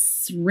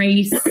violence,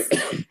 race,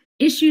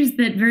 issues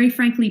that very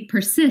frankly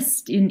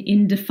persist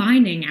in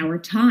defining our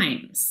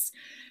times.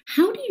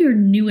 How do your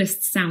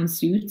newest sound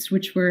suits,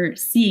 which we're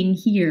seeing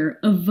here,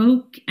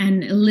 evoke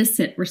and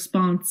elicit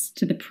response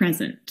to the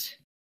present?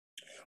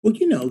 Well,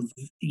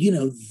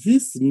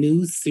 this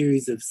new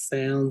series of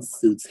sound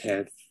suits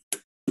have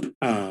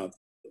uh,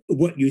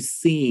 what you're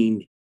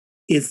seeing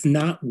is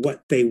not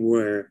what they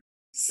were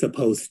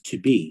supposed to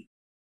be.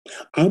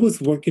 I was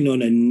working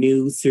on a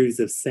new series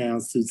of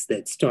sound suits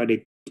that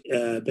started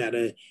about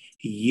a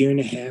year and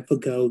a half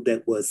ago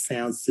that was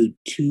Sound Suit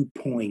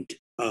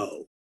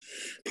 2.0.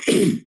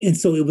 And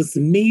so it was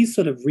me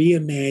sort of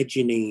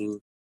reimagining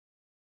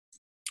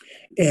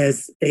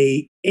as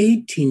a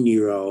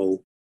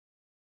 18-year-old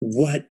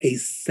what a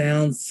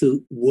sound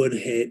suit would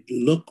have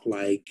looked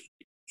like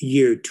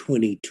year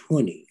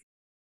 2020.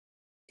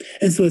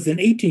 And so as an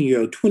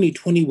 18-year-old,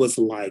 2020 was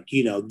like,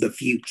 the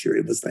future.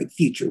 It was like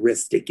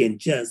futuristic and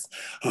just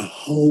a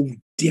whole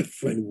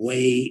different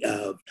way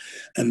of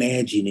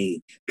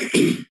imagining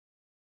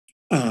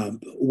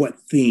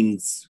what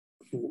things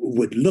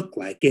would look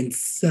like. And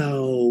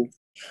so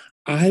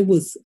I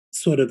was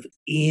sort of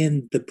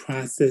in the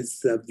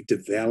process of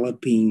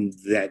developing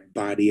that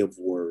body of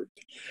work.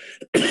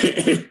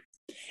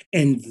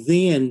 And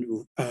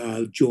then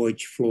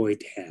George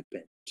Floyd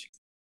happened.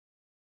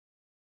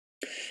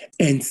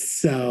 And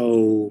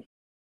so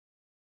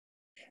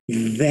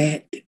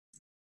that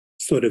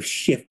sort of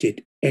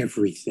shifted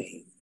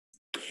everything.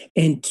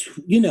 And,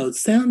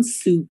 Sound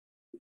Suit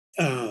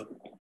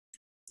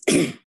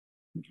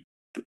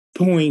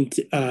point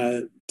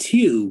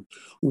two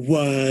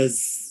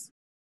was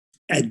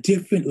a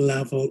different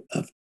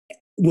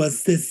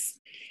was this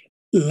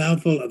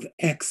level of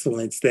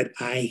excellence that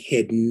I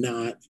had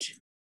not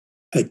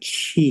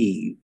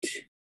achieved.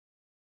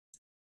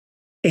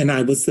 And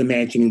I was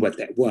imagining what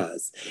that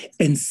was.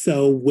 And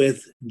so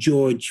with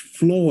George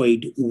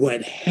Floyd,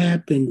 what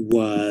happened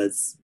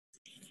was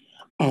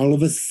all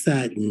of a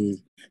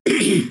sudden,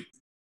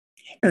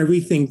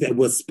 everything that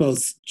was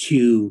supposed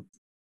to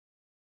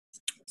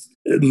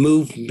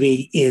move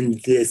me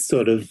in this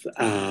sort of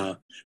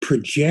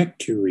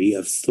trajectory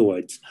of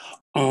sorts,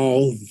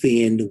 all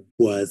then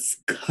was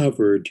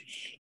covered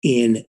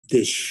in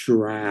this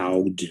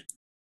shroud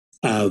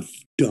of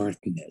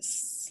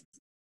darkness.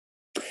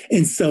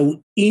 And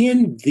so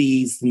in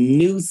these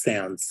new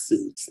sound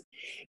suits,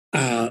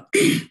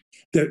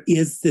 there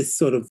is this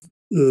sort of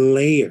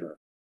layer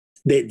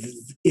that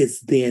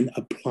is then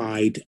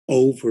applied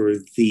over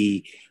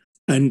the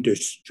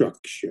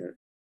understructure.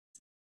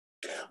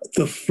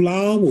 The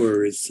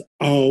flowers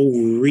all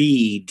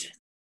read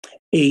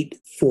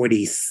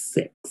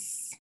 846.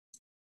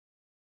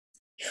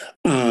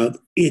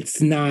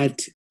 It's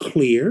not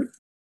clear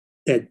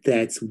that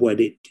that's what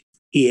it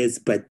is,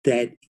 but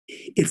that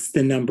it's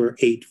the number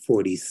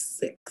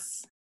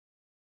 846.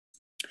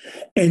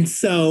 And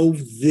so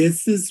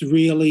this is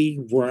really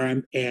where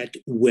I'm at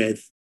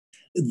with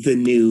the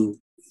new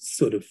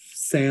sort of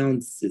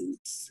sound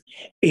suits.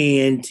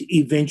 And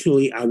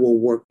eventually I will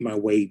work my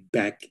way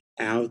back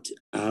out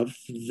of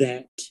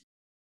that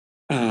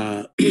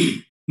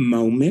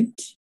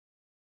moment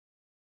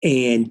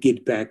and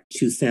get back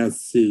to Sound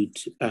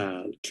Suit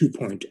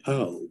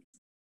 2.0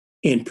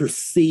 and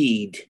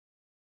proceed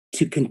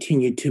to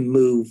continue to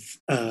move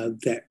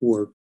that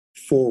work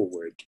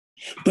forward.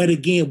 But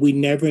again, we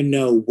never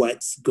know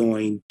what's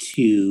going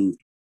to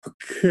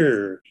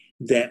occur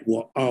that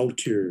will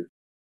alter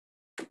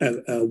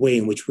a way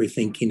in which we're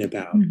thinking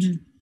about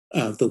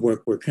the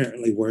work we're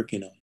currently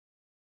working on.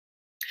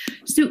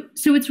 So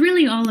it's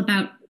really all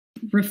about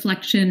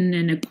reflection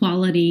and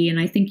equality. And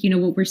I think,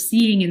 what we're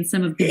seeing in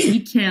some of the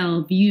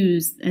detail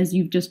views, as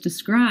you've just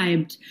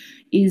described,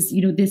 is,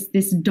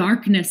 this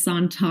darkness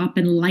on top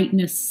and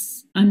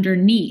lightness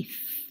underneath.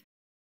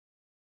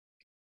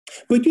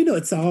 But,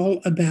 it's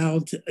all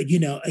about,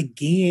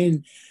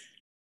 again,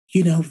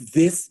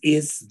 this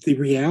is the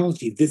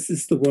reality. This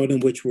is the world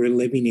in which we're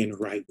living in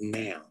right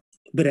now.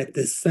 But at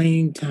the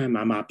same time,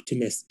 I'm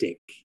optimistic.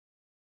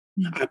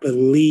 I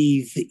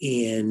believe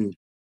in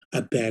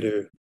a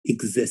better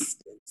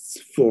existence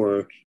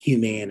for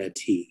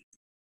humanity.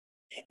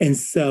 And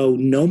so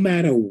no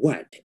matter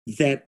what,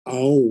 that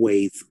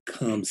always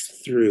comes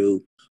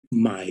through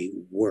my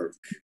work.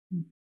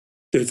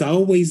 There's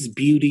always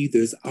beauty.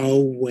 There's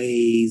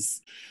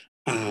always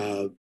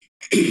a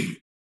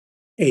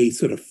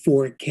sort of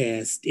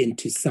forecast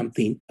into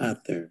something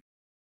other.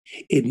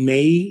 It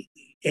may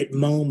at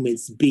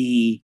moments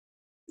be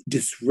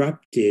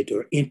disrupted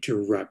or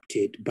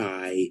interrupted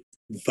by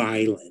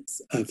violence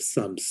of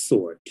some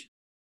sort.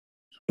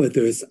 But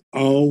there's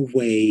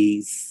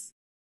always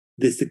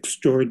this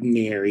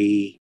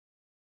extraordinary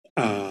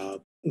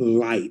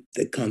light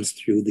that comes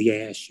through the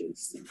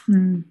ashes.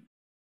 Mm.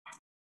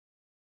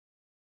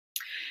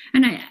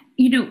 And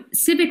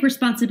civic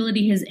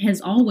responsibility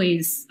has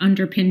always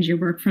underpinned your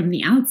work from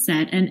the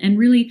outset. And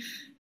really,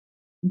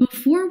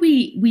 before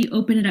we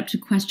open it up to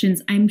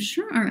questions, I'm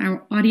sure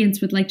our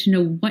audience would like to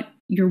know what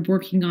you're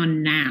working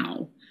on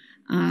now,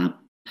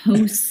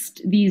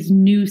 post these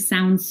new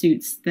sound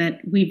suits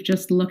that we've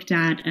just looked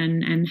at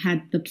and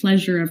had the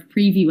pleasure of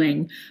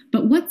previewing.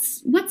 But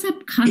what's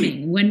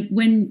upcoming?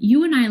 When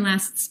you and I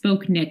last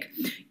spoke, Nick,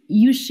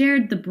 you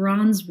shared the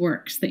bronze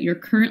works that you're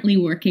currently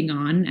working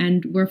on,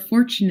 and we're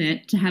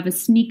fortunate to have a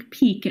sneak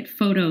peek at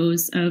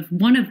photos of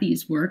one of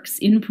these works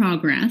in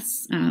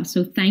progress.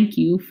 So thank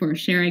you for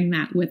sharing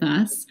that with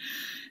us.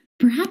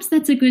 Perhaps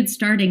that's a good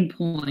starting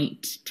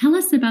point. Tell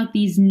us about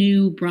these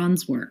new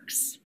bronze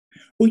works.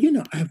 Well,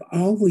 I've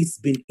always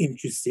been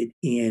interested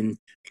in,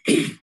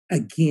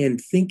 again,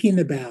 thinking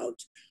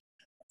about,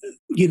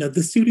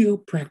 the studio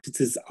practice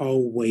is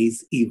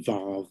always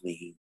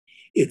evolving.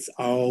 It's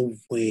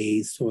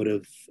always sort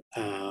of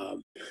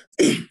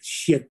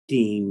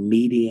shifting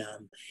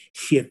medium,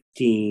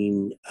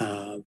 shifting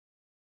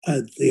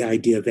the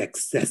idea of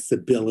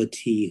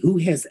accessibility. Who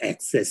has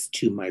access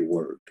to my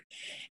work?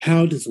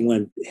 How does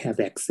one have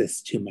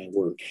access to my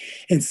work?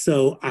 And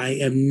so I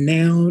am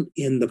now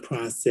in the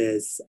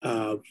process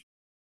of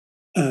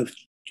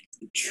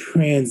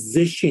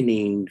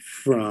transitioning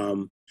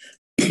from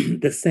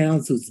the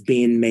sounds that's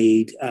being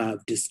made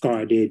of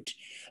discarded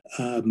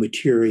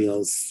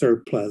materials,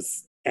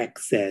 surplus,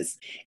 excess,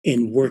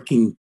 and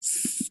working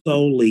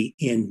solely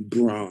in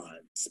bronze.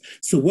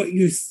 So what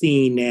you're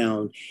seeing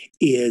now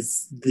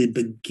is the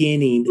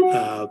beginning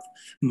of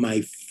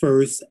my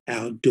first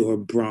outdoor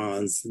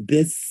bronze.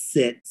 This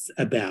sits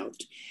about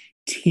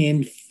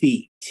 10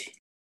 feet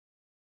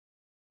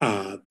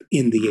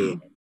in the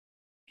air.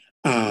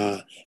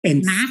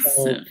 And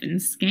massive in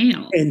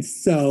scale. And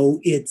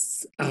so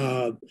it's,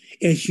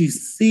 as you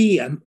see,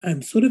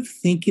 I'm sort of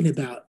thinking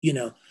about,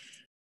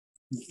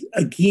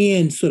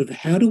 again, sort of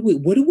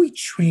what do we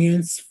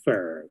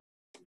transfer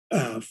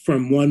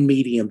from one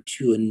medium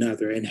to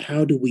another, and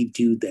how do we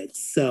do that?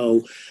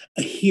 So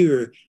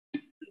here,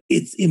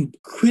 it's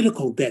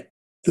critical that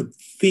the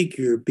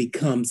figure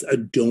becomes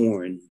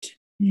adorned,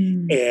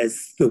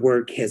 as the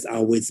work has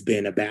always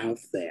been about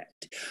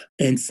that.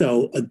 And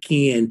so,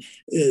 again,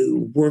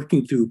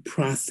 working through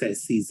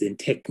processes and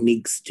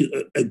techniques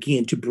to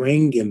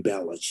bring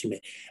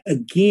embellishment.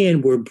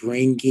 Again, we're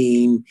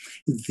bringing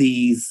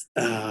these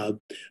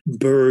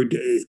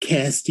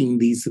casting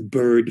these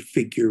bird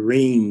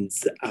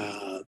figurines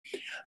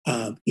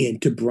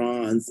into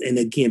bronze, and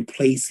again,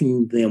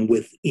 placing them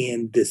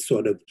within this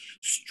sort of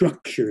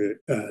structure,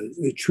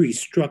 tree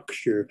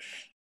structure.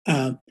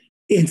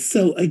 And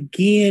so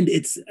again,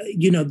 it's,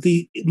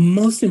 the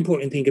most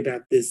important thing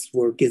about this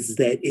work is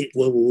that it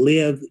will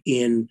live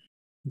in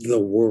the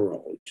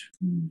world.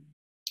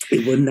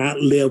 It will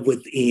not live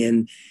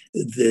within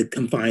the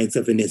confines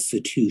of an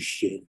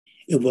institution.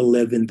 It will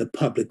live in the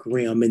public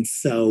realm. And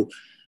so,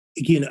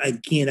 again,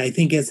 I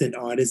think as an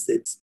artist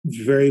that's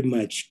very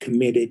much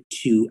committed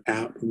to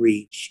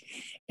outreach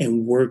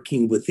and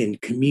working within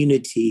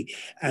community,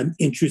 I'm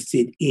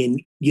interested in,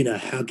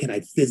 how can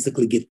I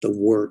physically get the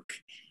work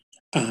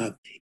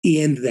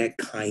in that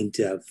kind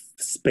of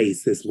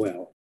space as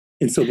well.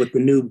 And so with the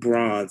new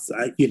bronze,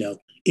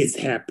 it's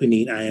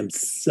happening. I am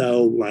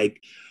so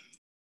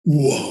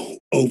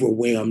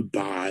overwhelmed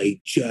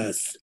by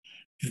just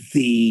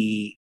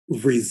the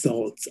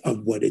results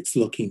of what it's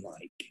looking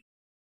like.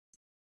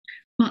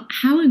 Well,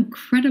 how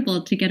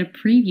incredible to get a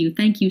preview.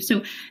 Thank you.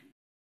 So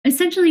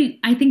essentially,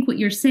 I think what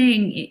you're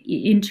saying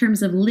in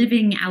terms of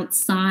living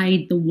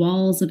outside the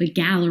walls of a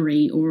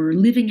gallery, or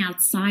living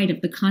outside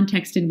of the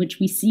context in which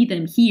we see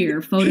them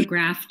here,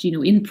 photographed,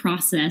 in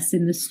process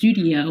in the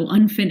studio,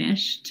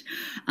 unfinished.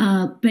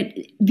 But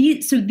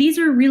these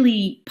are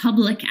really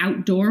public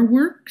outdoor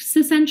works,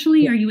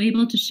 essentially. Are you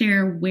able to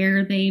share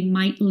where they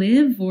might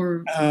live,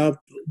 or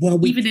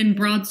even in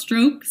broad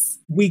strokes?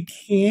 We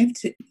can't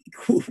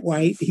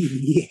quite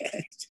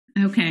yet.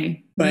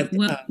 Okay, but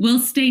we'll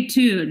stay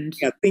tuned.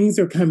 Yeah, things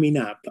are coming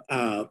up.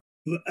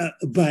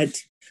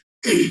 But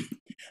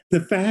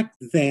the fact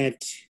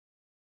that,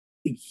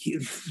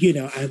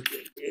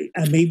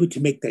 I'm able to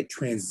make that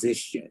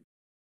transition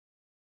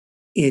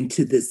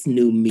into this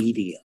new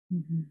medium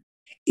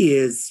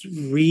is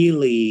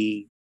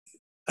really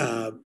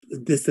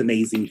this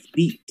amazing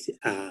feat.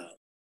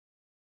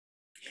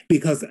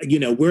 Because,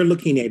 we're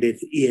looking at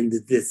it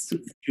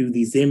through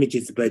these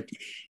images, but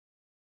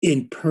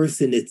in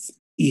person, it's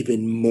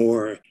even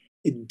more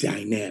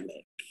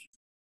dynamic.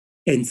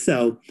 And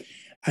so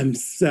I'm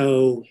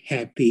so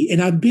happy.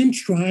 And I've been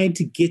trying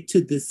to get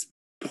to this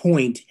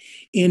point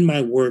in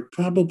my work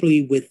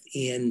probably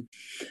within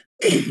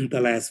the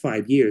last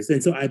 5 years.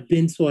 And so I've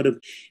been sort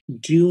of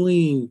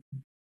doing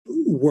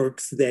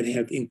works that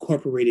have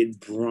incorporated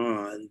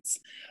bronze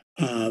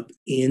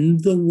in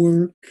the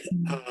work,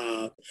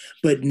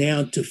 but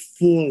now to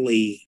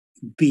fully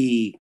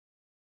be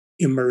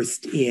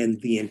immersed in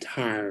the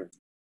entire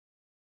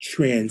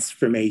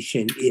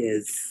transformation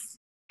is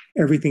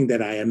everything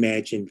that I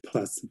imagined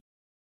plus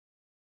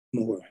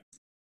more.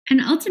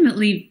 And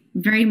ultimately,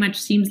 very much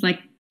seems like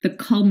the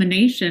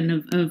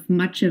culmination of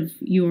much of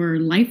your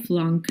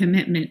lifelong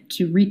commitment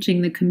to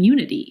reaching the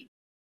community.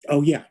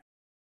 Oh, yeah.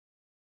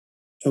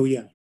 Oh,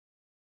 yeah.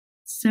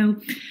 So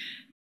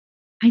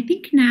I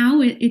think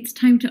now it's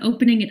time to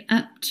opening it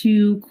up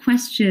to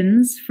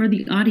questions for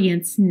the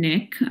audience,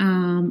 Nick.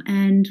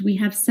 And we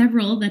have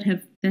several that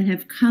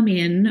have come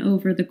in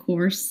over the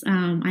course.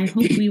 I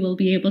hope we will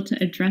be able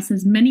to address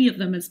as many of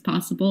them as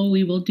possible.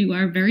 We will do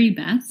our very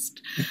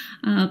best.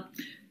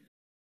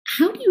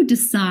 How do you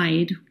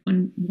decide,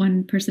 when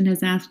one person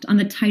has asked, on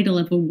the title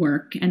of a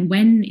work and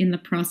when in the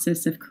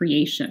process of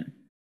creation?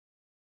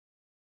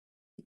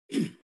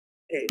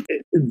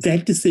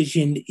 That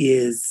decision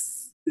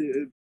is,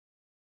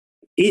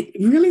 it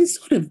really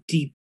sort of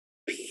depends.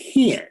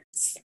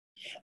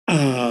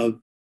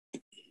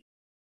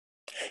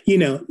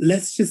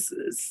 Let's just,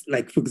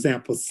 like, for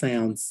example,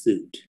 sound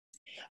suit.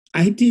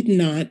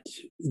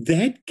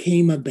 That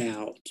came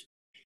about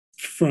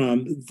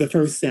from the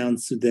first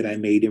sound suit that I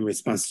made in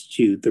response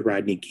to the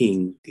Rodney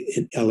King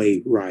in LA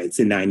riots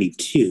in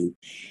 92.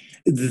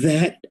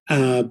 That,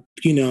 I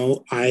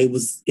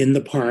was in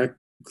the park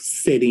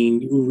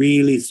sitting,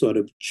 really sort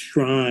of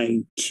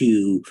trying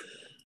to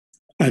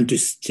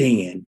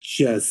understand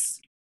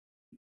just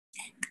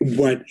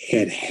what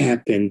had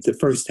happened the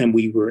first time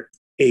we were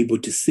able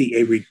to see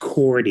a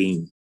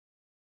recording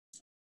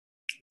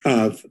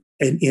of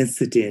an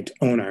incident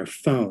on our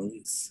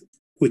phones,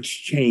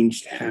 which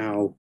changed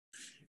how,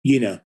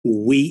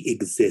 we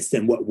exist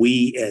and what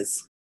we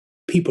as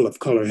people of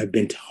color have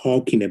been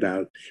talking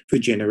about for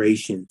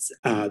generations.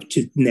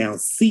 To now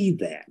see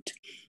that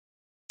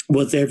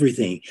was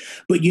everything.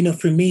 But,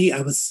 for me, I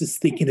was just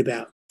thinking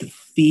about the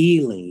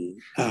feeling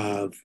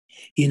of,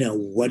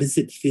 what does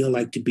it feel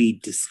like to be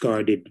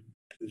discarded,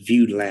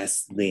 viewed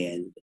less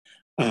than?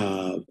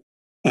 Uh,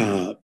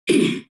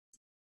 and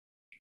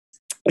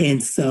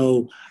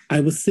so I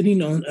was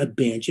sitting on a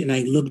bench and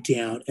I looked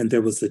down and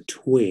there was a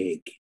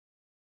twig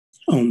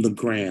on the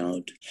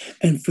ground.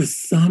 And for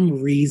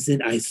some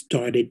reason, I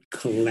started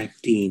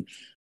collecting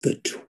the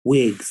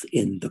twigs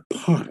in the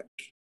park.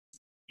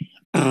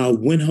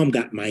 Went home,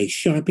 got my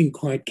shopping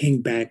cart,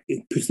 came back,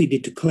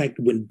 proceeded to collect,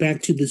 went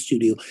back to the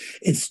studio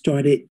and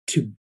started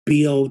to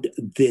build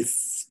this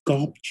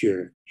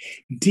sculpture.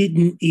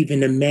 Didn't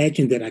even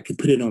imagine that I could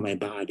put it on my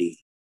body.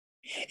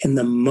 And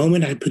the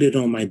moment I put it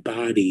on my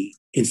body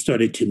and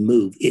started to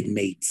move, it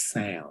made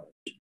sound.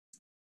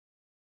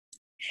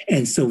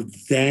 And so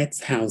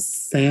that's how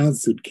Sound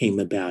Suit came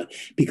about,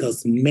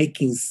 because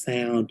making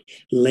sound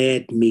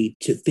led me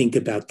to think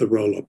about the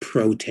role of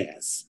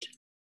protest.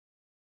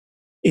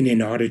 And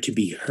in order to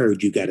be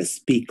heard, you got to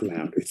speak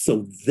louder.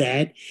 So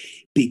that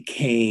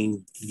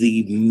became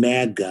the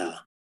megaphone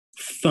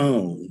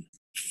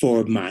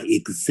for my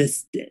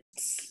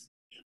existence,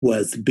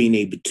 was being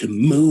able to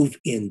move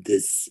in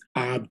this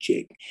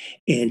object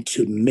and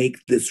to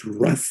make this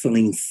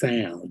rustling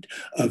sound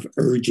of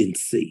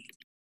urgency.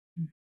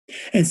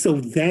 And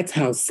so that's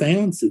how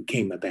Sound Suit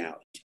came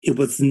about. It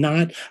was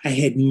not, I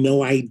had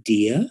no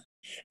idea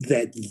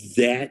that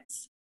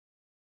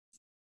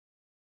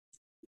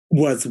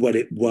was what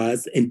it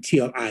was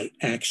until I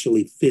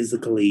actually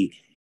physically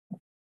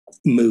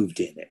moved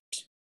in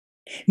it.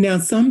 Now,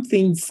 some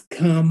things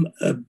come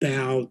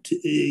about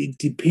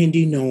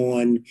depending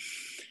on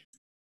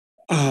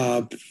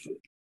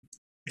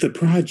the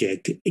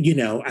project.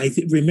 I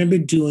remember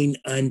doing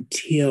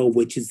Until,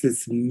 which is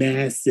this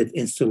massive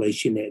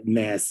installation at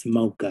Mass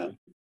MoCA.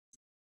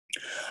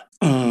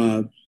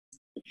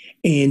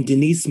 And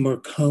Denise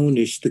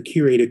Marconish, the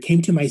curator,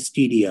 came to my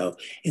studio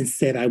and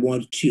said, I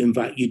want to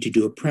invite you to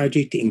do a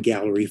project in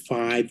Gallery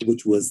 5,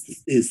 which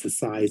is the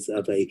size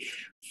of a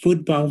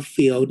football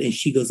field. And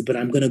she goes, but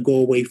I'm going to go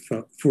away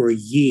for a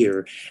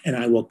year and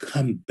I will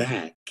come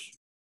back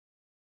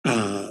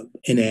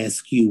and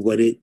ask you what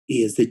it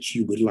is that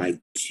you would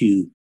like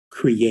to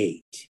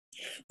create.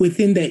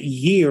 Within that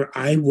year,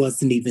 I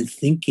wasn't even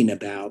thinking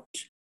about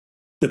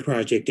the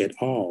project at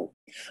all.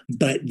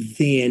 But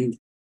then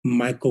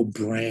Michael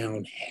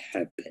Brown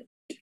happened.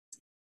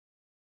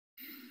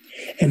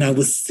 And I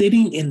was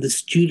sitting in the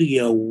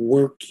studio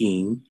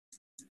working.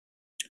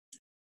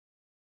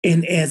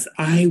 And as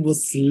I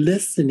was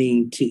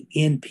listening to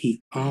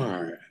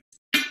NPR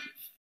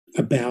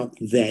about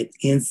that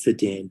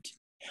incident,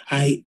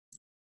 I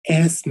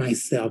asked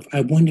myself,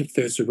 I wonder if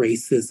there's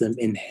racism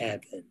in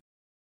heaven.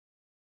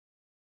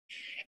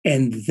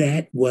 And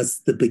that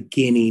was the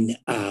beginning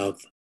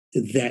of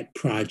that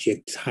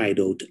project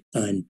titled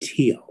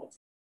Until.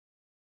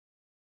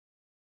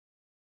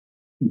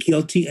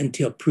 Guilty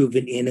until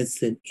proven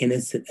innocent,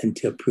 innocent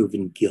until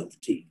proven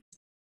guilty.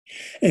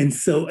 And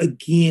so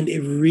again, it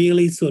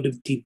really sort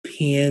of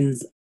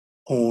depends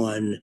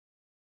on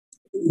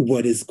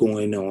what is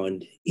going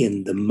on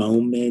in the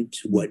moment,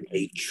 what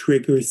may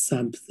trigger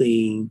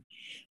something.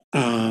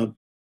 But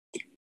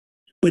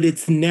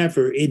it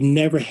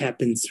never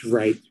happens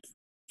right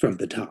from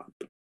the top.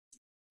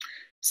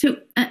 So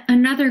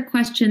another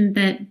question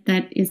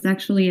that is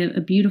actually a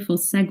beautiful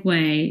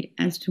segue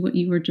as to what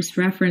you were just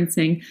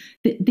referencing,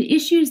 the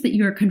issues that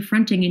you are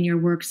confronting in your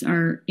works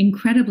are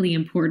incredibly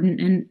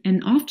important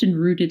and often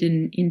rooted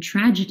in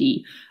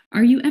tragedy.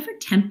 Are you ever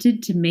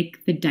tempted to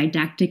make the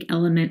didactic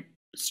element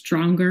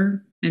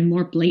stronger and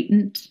more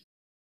blatant?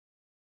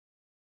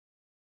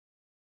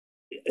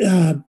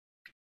 Uh,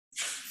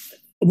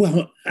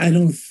 well, I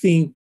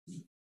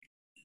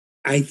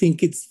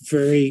think it's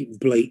very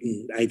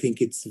blatant. I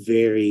think it's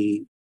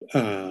very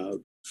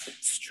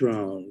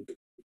strong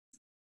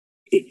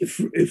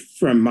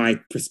from my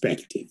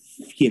perspective.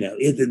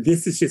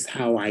 This is just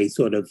how I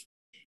sort of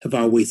have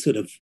always sort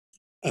of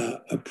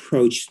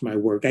approached my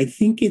work. I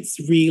think it's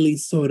really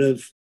sort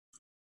of,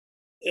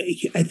 I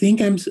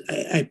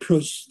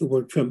approach the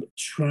work from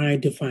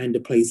trying to find a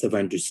place of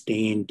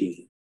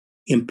understanding,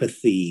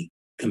 empathy,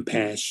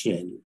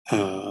 compassion.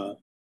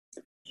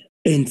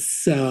 And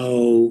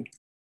so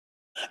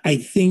I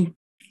think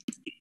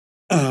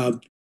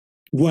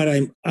what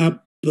I'm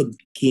up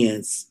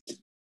against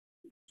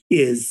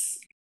is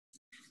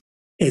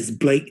as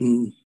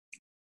blatant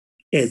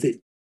as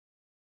it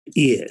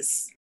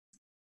is.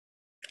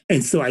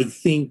 And so I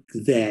think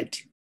that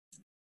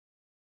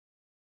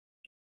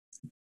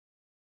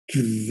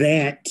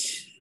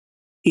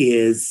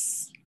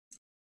is,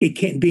 it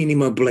can't be any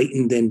more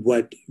blatant than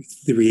what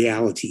the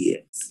reality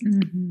is.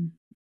 Mm-hmm.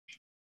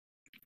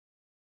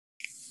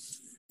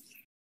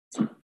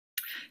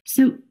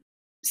 So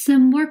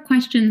some more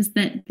questions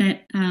that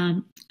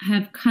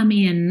have come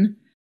in.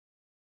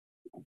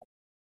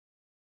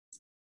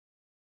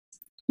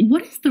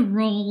 What is the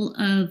role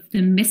of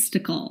the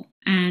mystical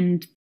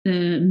and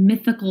the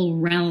mythical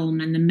realm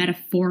and the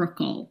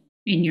metaphorical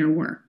in your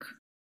work?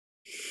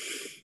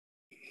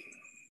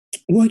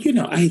 Well,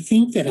 I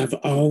think that I've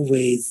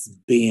always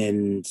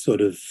been sort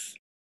of,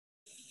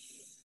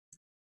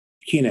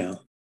 I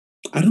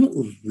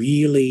don't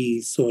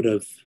really sort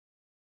of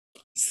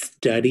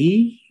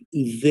study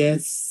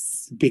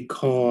this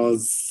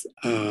because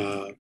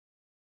I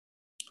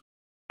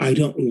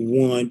don't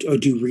want or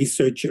do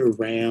research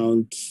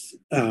around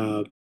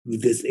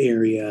this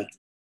area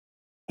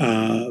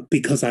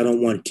because I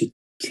don't want to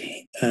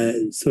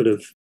sort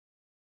of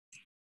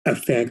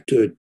affect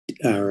or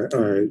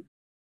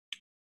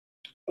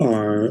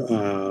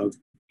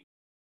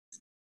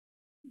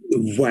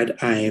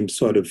what I am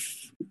sort of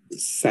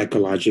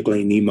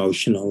psychologically and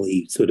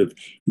emotionally sort of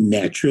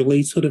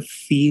naturally sort of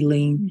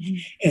feeling.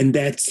 Mm-hmm. And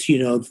that's,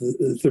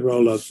 the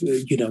role of,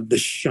 the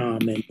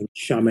shaman,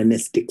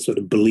 shamanistic sort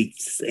of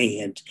beliefs.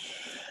 And,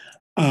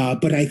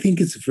 but I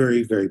think it's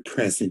very, very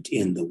present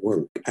in the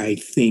work. I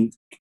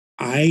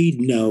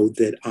know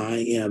that I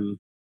am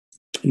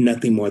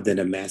nothing more than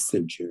a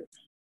messenger.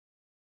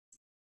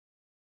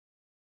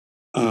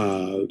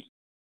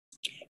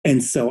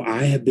 And so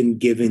I have been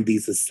given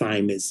these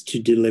assignments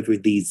to deliver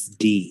these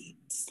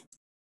deeds.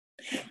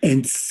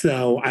 And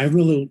so I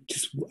will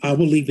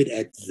leave it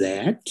at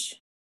that.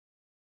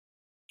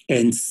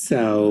 And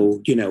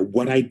so,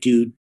 what I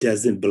do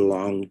doesn't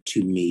belong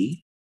to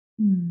me.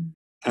 Mm.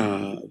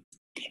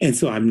 And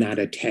so I'm not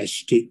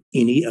attached to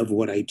any of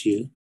what I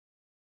do.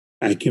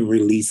 I can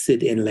release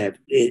it and let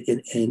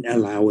it and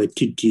allow it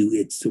to do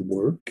its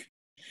work.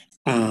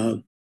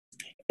 And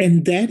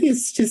that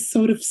is just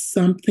sort of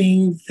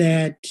something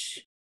that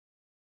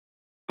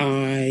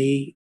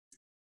I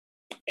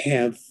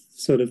have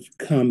sort of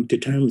come to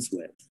terms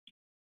with.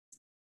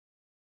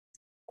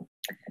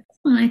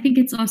 Well, I think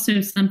it's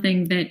also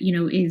something that,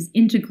 is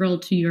integral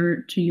to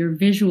your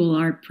visual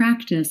art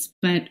practice,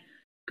 but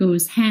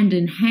goes hand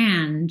in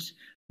hand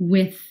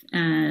with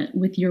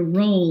your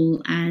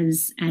role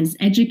as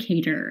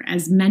educator,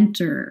 as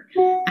mentor,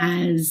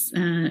 as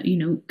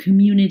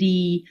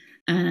community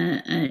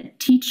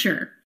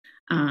teacher,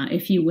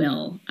 if you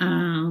will,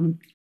 and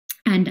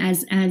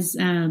as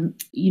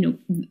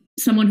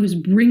someone who's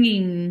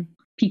bringing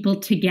people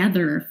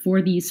together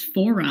for these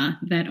fora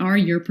that are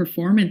your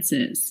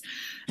performances.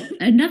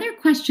 Another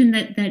question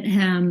that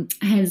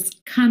has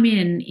come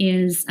in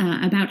is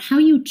about how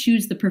you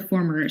choose the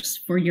performers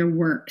for your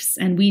works.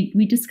 And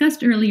we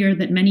discussed earlier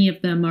that many of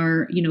them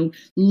are,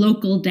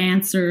 local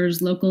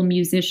dancers, local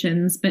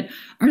musicians, but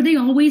are they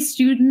always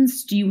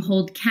students? Do you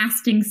hold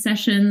casting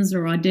sessions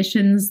or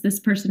auditions? This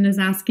person is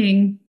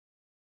asking.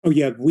 Oh,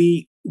 yeah,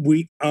 we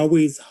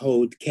always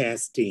hold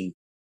casting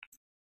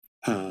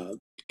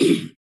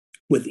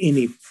with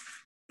any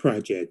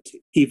project,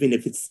 even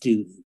if it's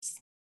students.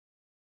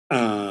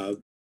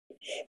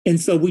 And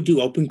so we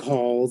do open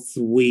calls.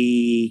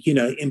 We,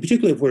 in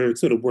particular, if we're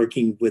sort of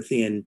working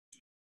within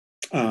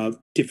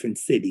different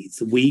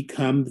cities, we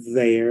come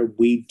there,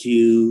 we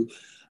do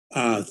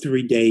a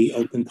 3-day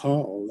open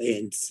call.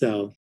 And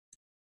so,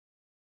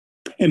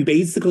 and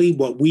basically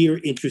what we are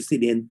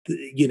interested in,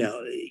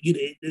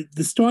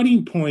 the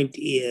starting point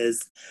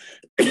is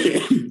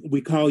we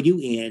call you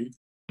in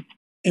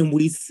and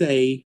we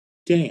say,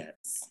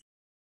 dance.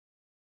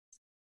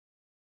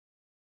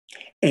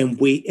 And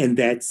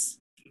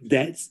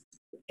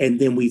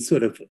then we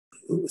sort of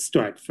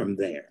start from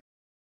there.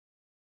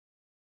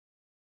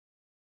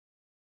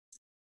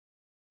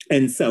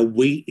 And so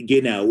we,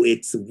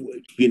 it's,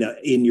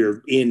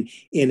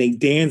 in a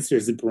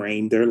dancer's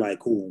brain, they're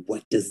like, oh,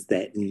 what does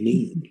that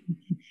mean?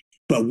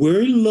 But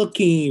we're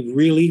looking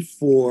really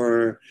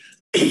for,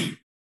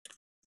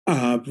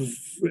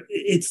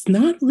 it's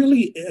not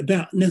really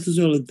about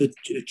necessarily the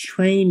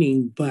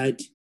training,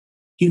 but,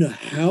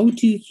 how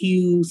do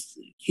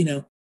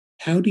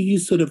how do you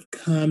sort of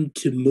come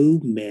to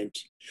movement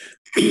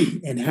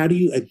and how do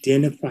you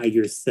identify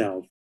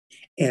yourself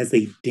as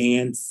a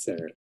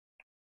dancer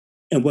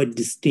and what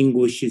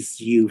distinguishes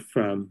you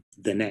from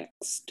the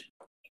next?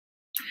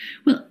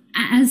 Well,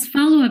 as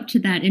follow-up to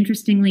that,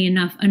 interestingly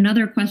enough,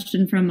 another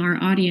question from our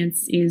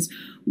audience is,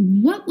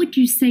 what would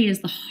you say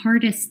is the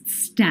hardest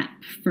step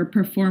for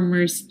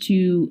performers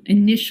to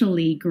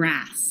initially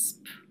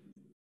grasp?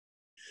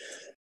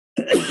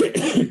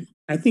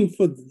 I think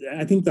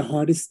the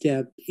hardest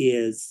step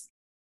is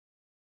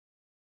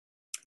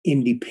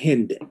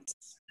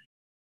independence,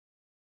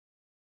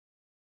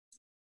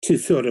 to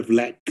sort of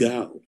let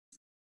go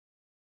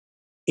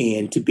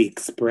and to be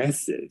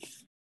expressive.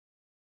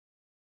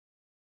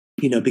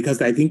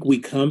 Because I think we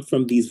come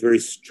from these very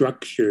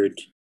structured,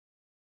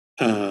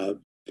 dance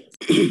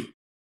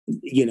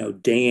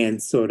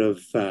sort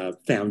of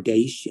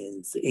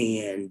foundations.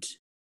 And,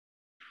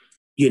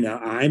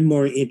 I'm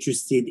more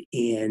interested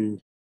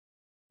in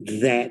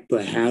that,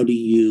 but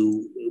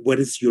what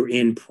is your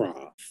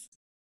improv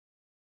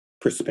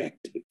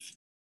perspective?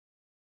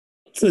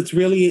 So it's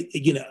really,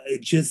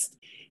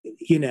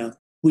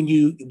 when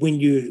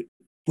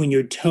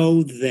you're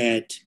told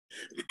that,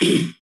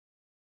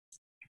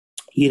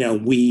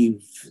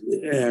 we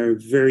are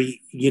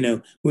very,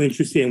 we're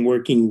interested in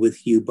working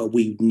with you, but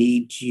we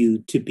need you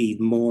to be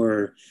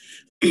more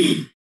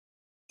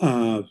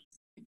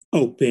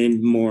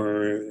open,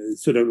 more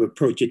sort of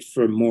approach it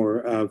from more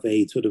of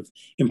a sort of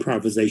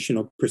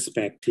improvisational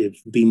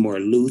perspective, be more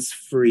loose,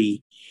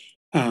 free.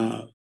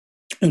 And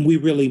we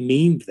really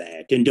mean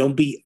that. And don't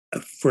be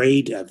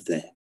afraid of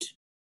that.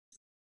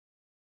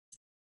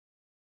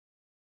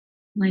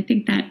 I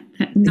think that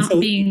not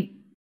being...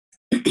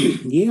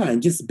 Yeah,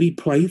 and just be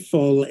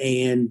playful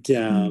and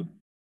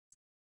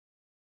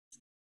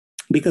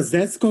because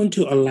that's going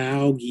to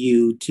allow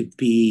you to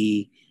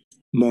be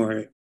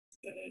more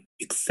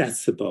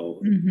accessible,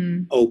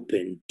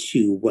 open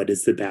to what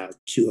is about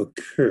to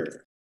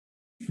occur,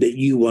 that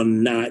you're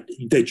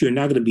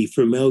not going to be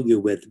familiar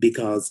with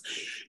because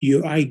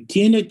your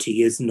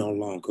identity is no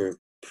longer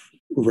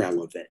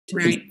relevant.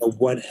 Right.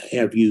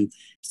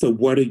 So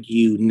what are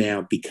you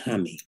now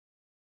becoming?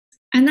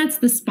 And that's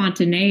the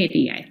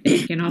spontaneity, I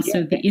think, and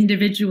also the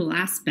individual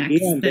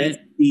aspects. Yeah,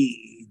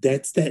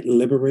 that's that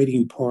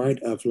liberating part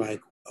of like,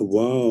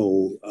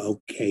 whoa,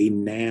 okay,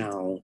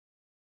 now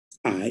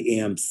I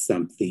am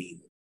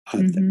something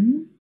other.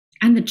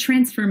 And the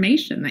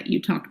transformation that you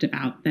talked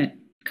about that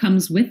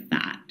comes with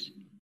that.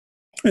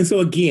 And so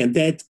again,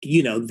 that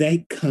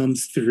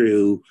comes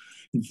through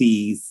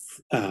these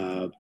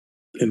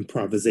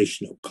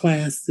improvisational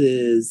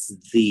classes,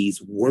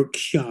 these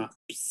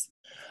workshops,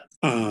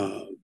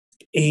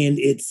 and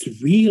it's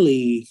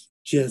really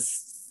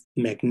just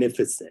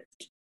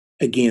magnificent.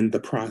 Again, the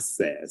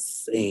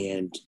process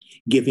and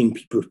giving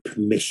people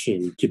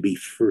permission to be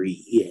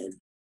free.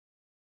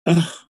 And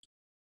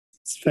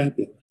it's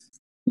fabulous.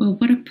 Well,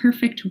 what a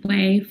perfect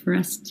way for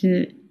us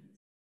to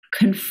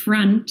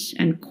confront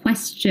and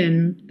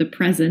question the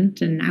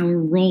present and our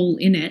role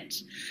in it,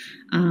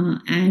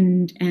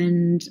 and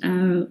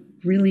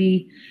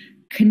really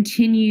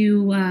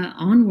continue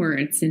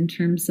onwards in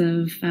terms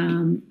of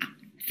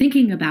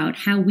thinking about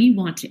how we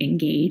want to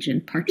engage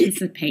and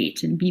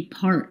participate and be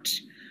part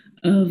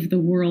of the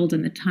world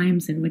and the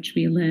times in which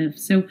we live.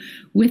 So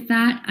with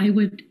that,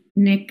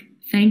 Nick,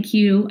 thank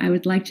you. I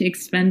would like to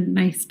extend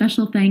my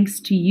special thanks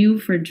to you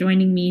for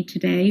joining me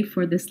today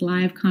for this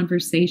live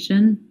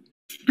conversation.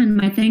 And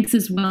my thanks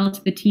as well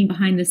to the team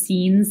behind the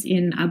scenes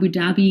in Abu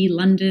Dhabi,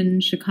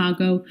 London,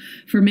 Chicago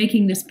for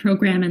making this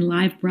program and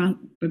live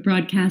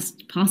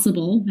broadcast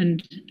possible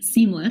and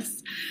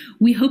seamless.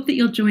 We hope that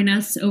you'll join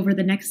us over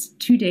the next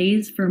 2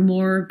 days for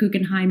more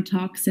Guggenheim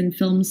talks and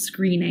film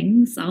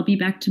screenings. I'll be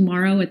back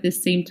tomorrow at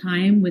this same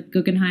time with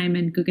Guggenheim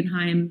and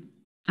Guggenheim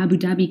Abu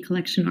Dhabi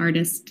collection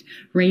artist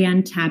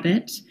Rayanne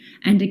Tabit.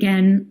 And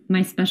again,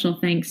 my special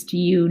thanks to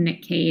you,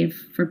 Nick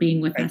Cave, for being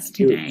with us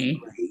today.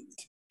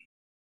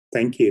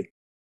 Thank you.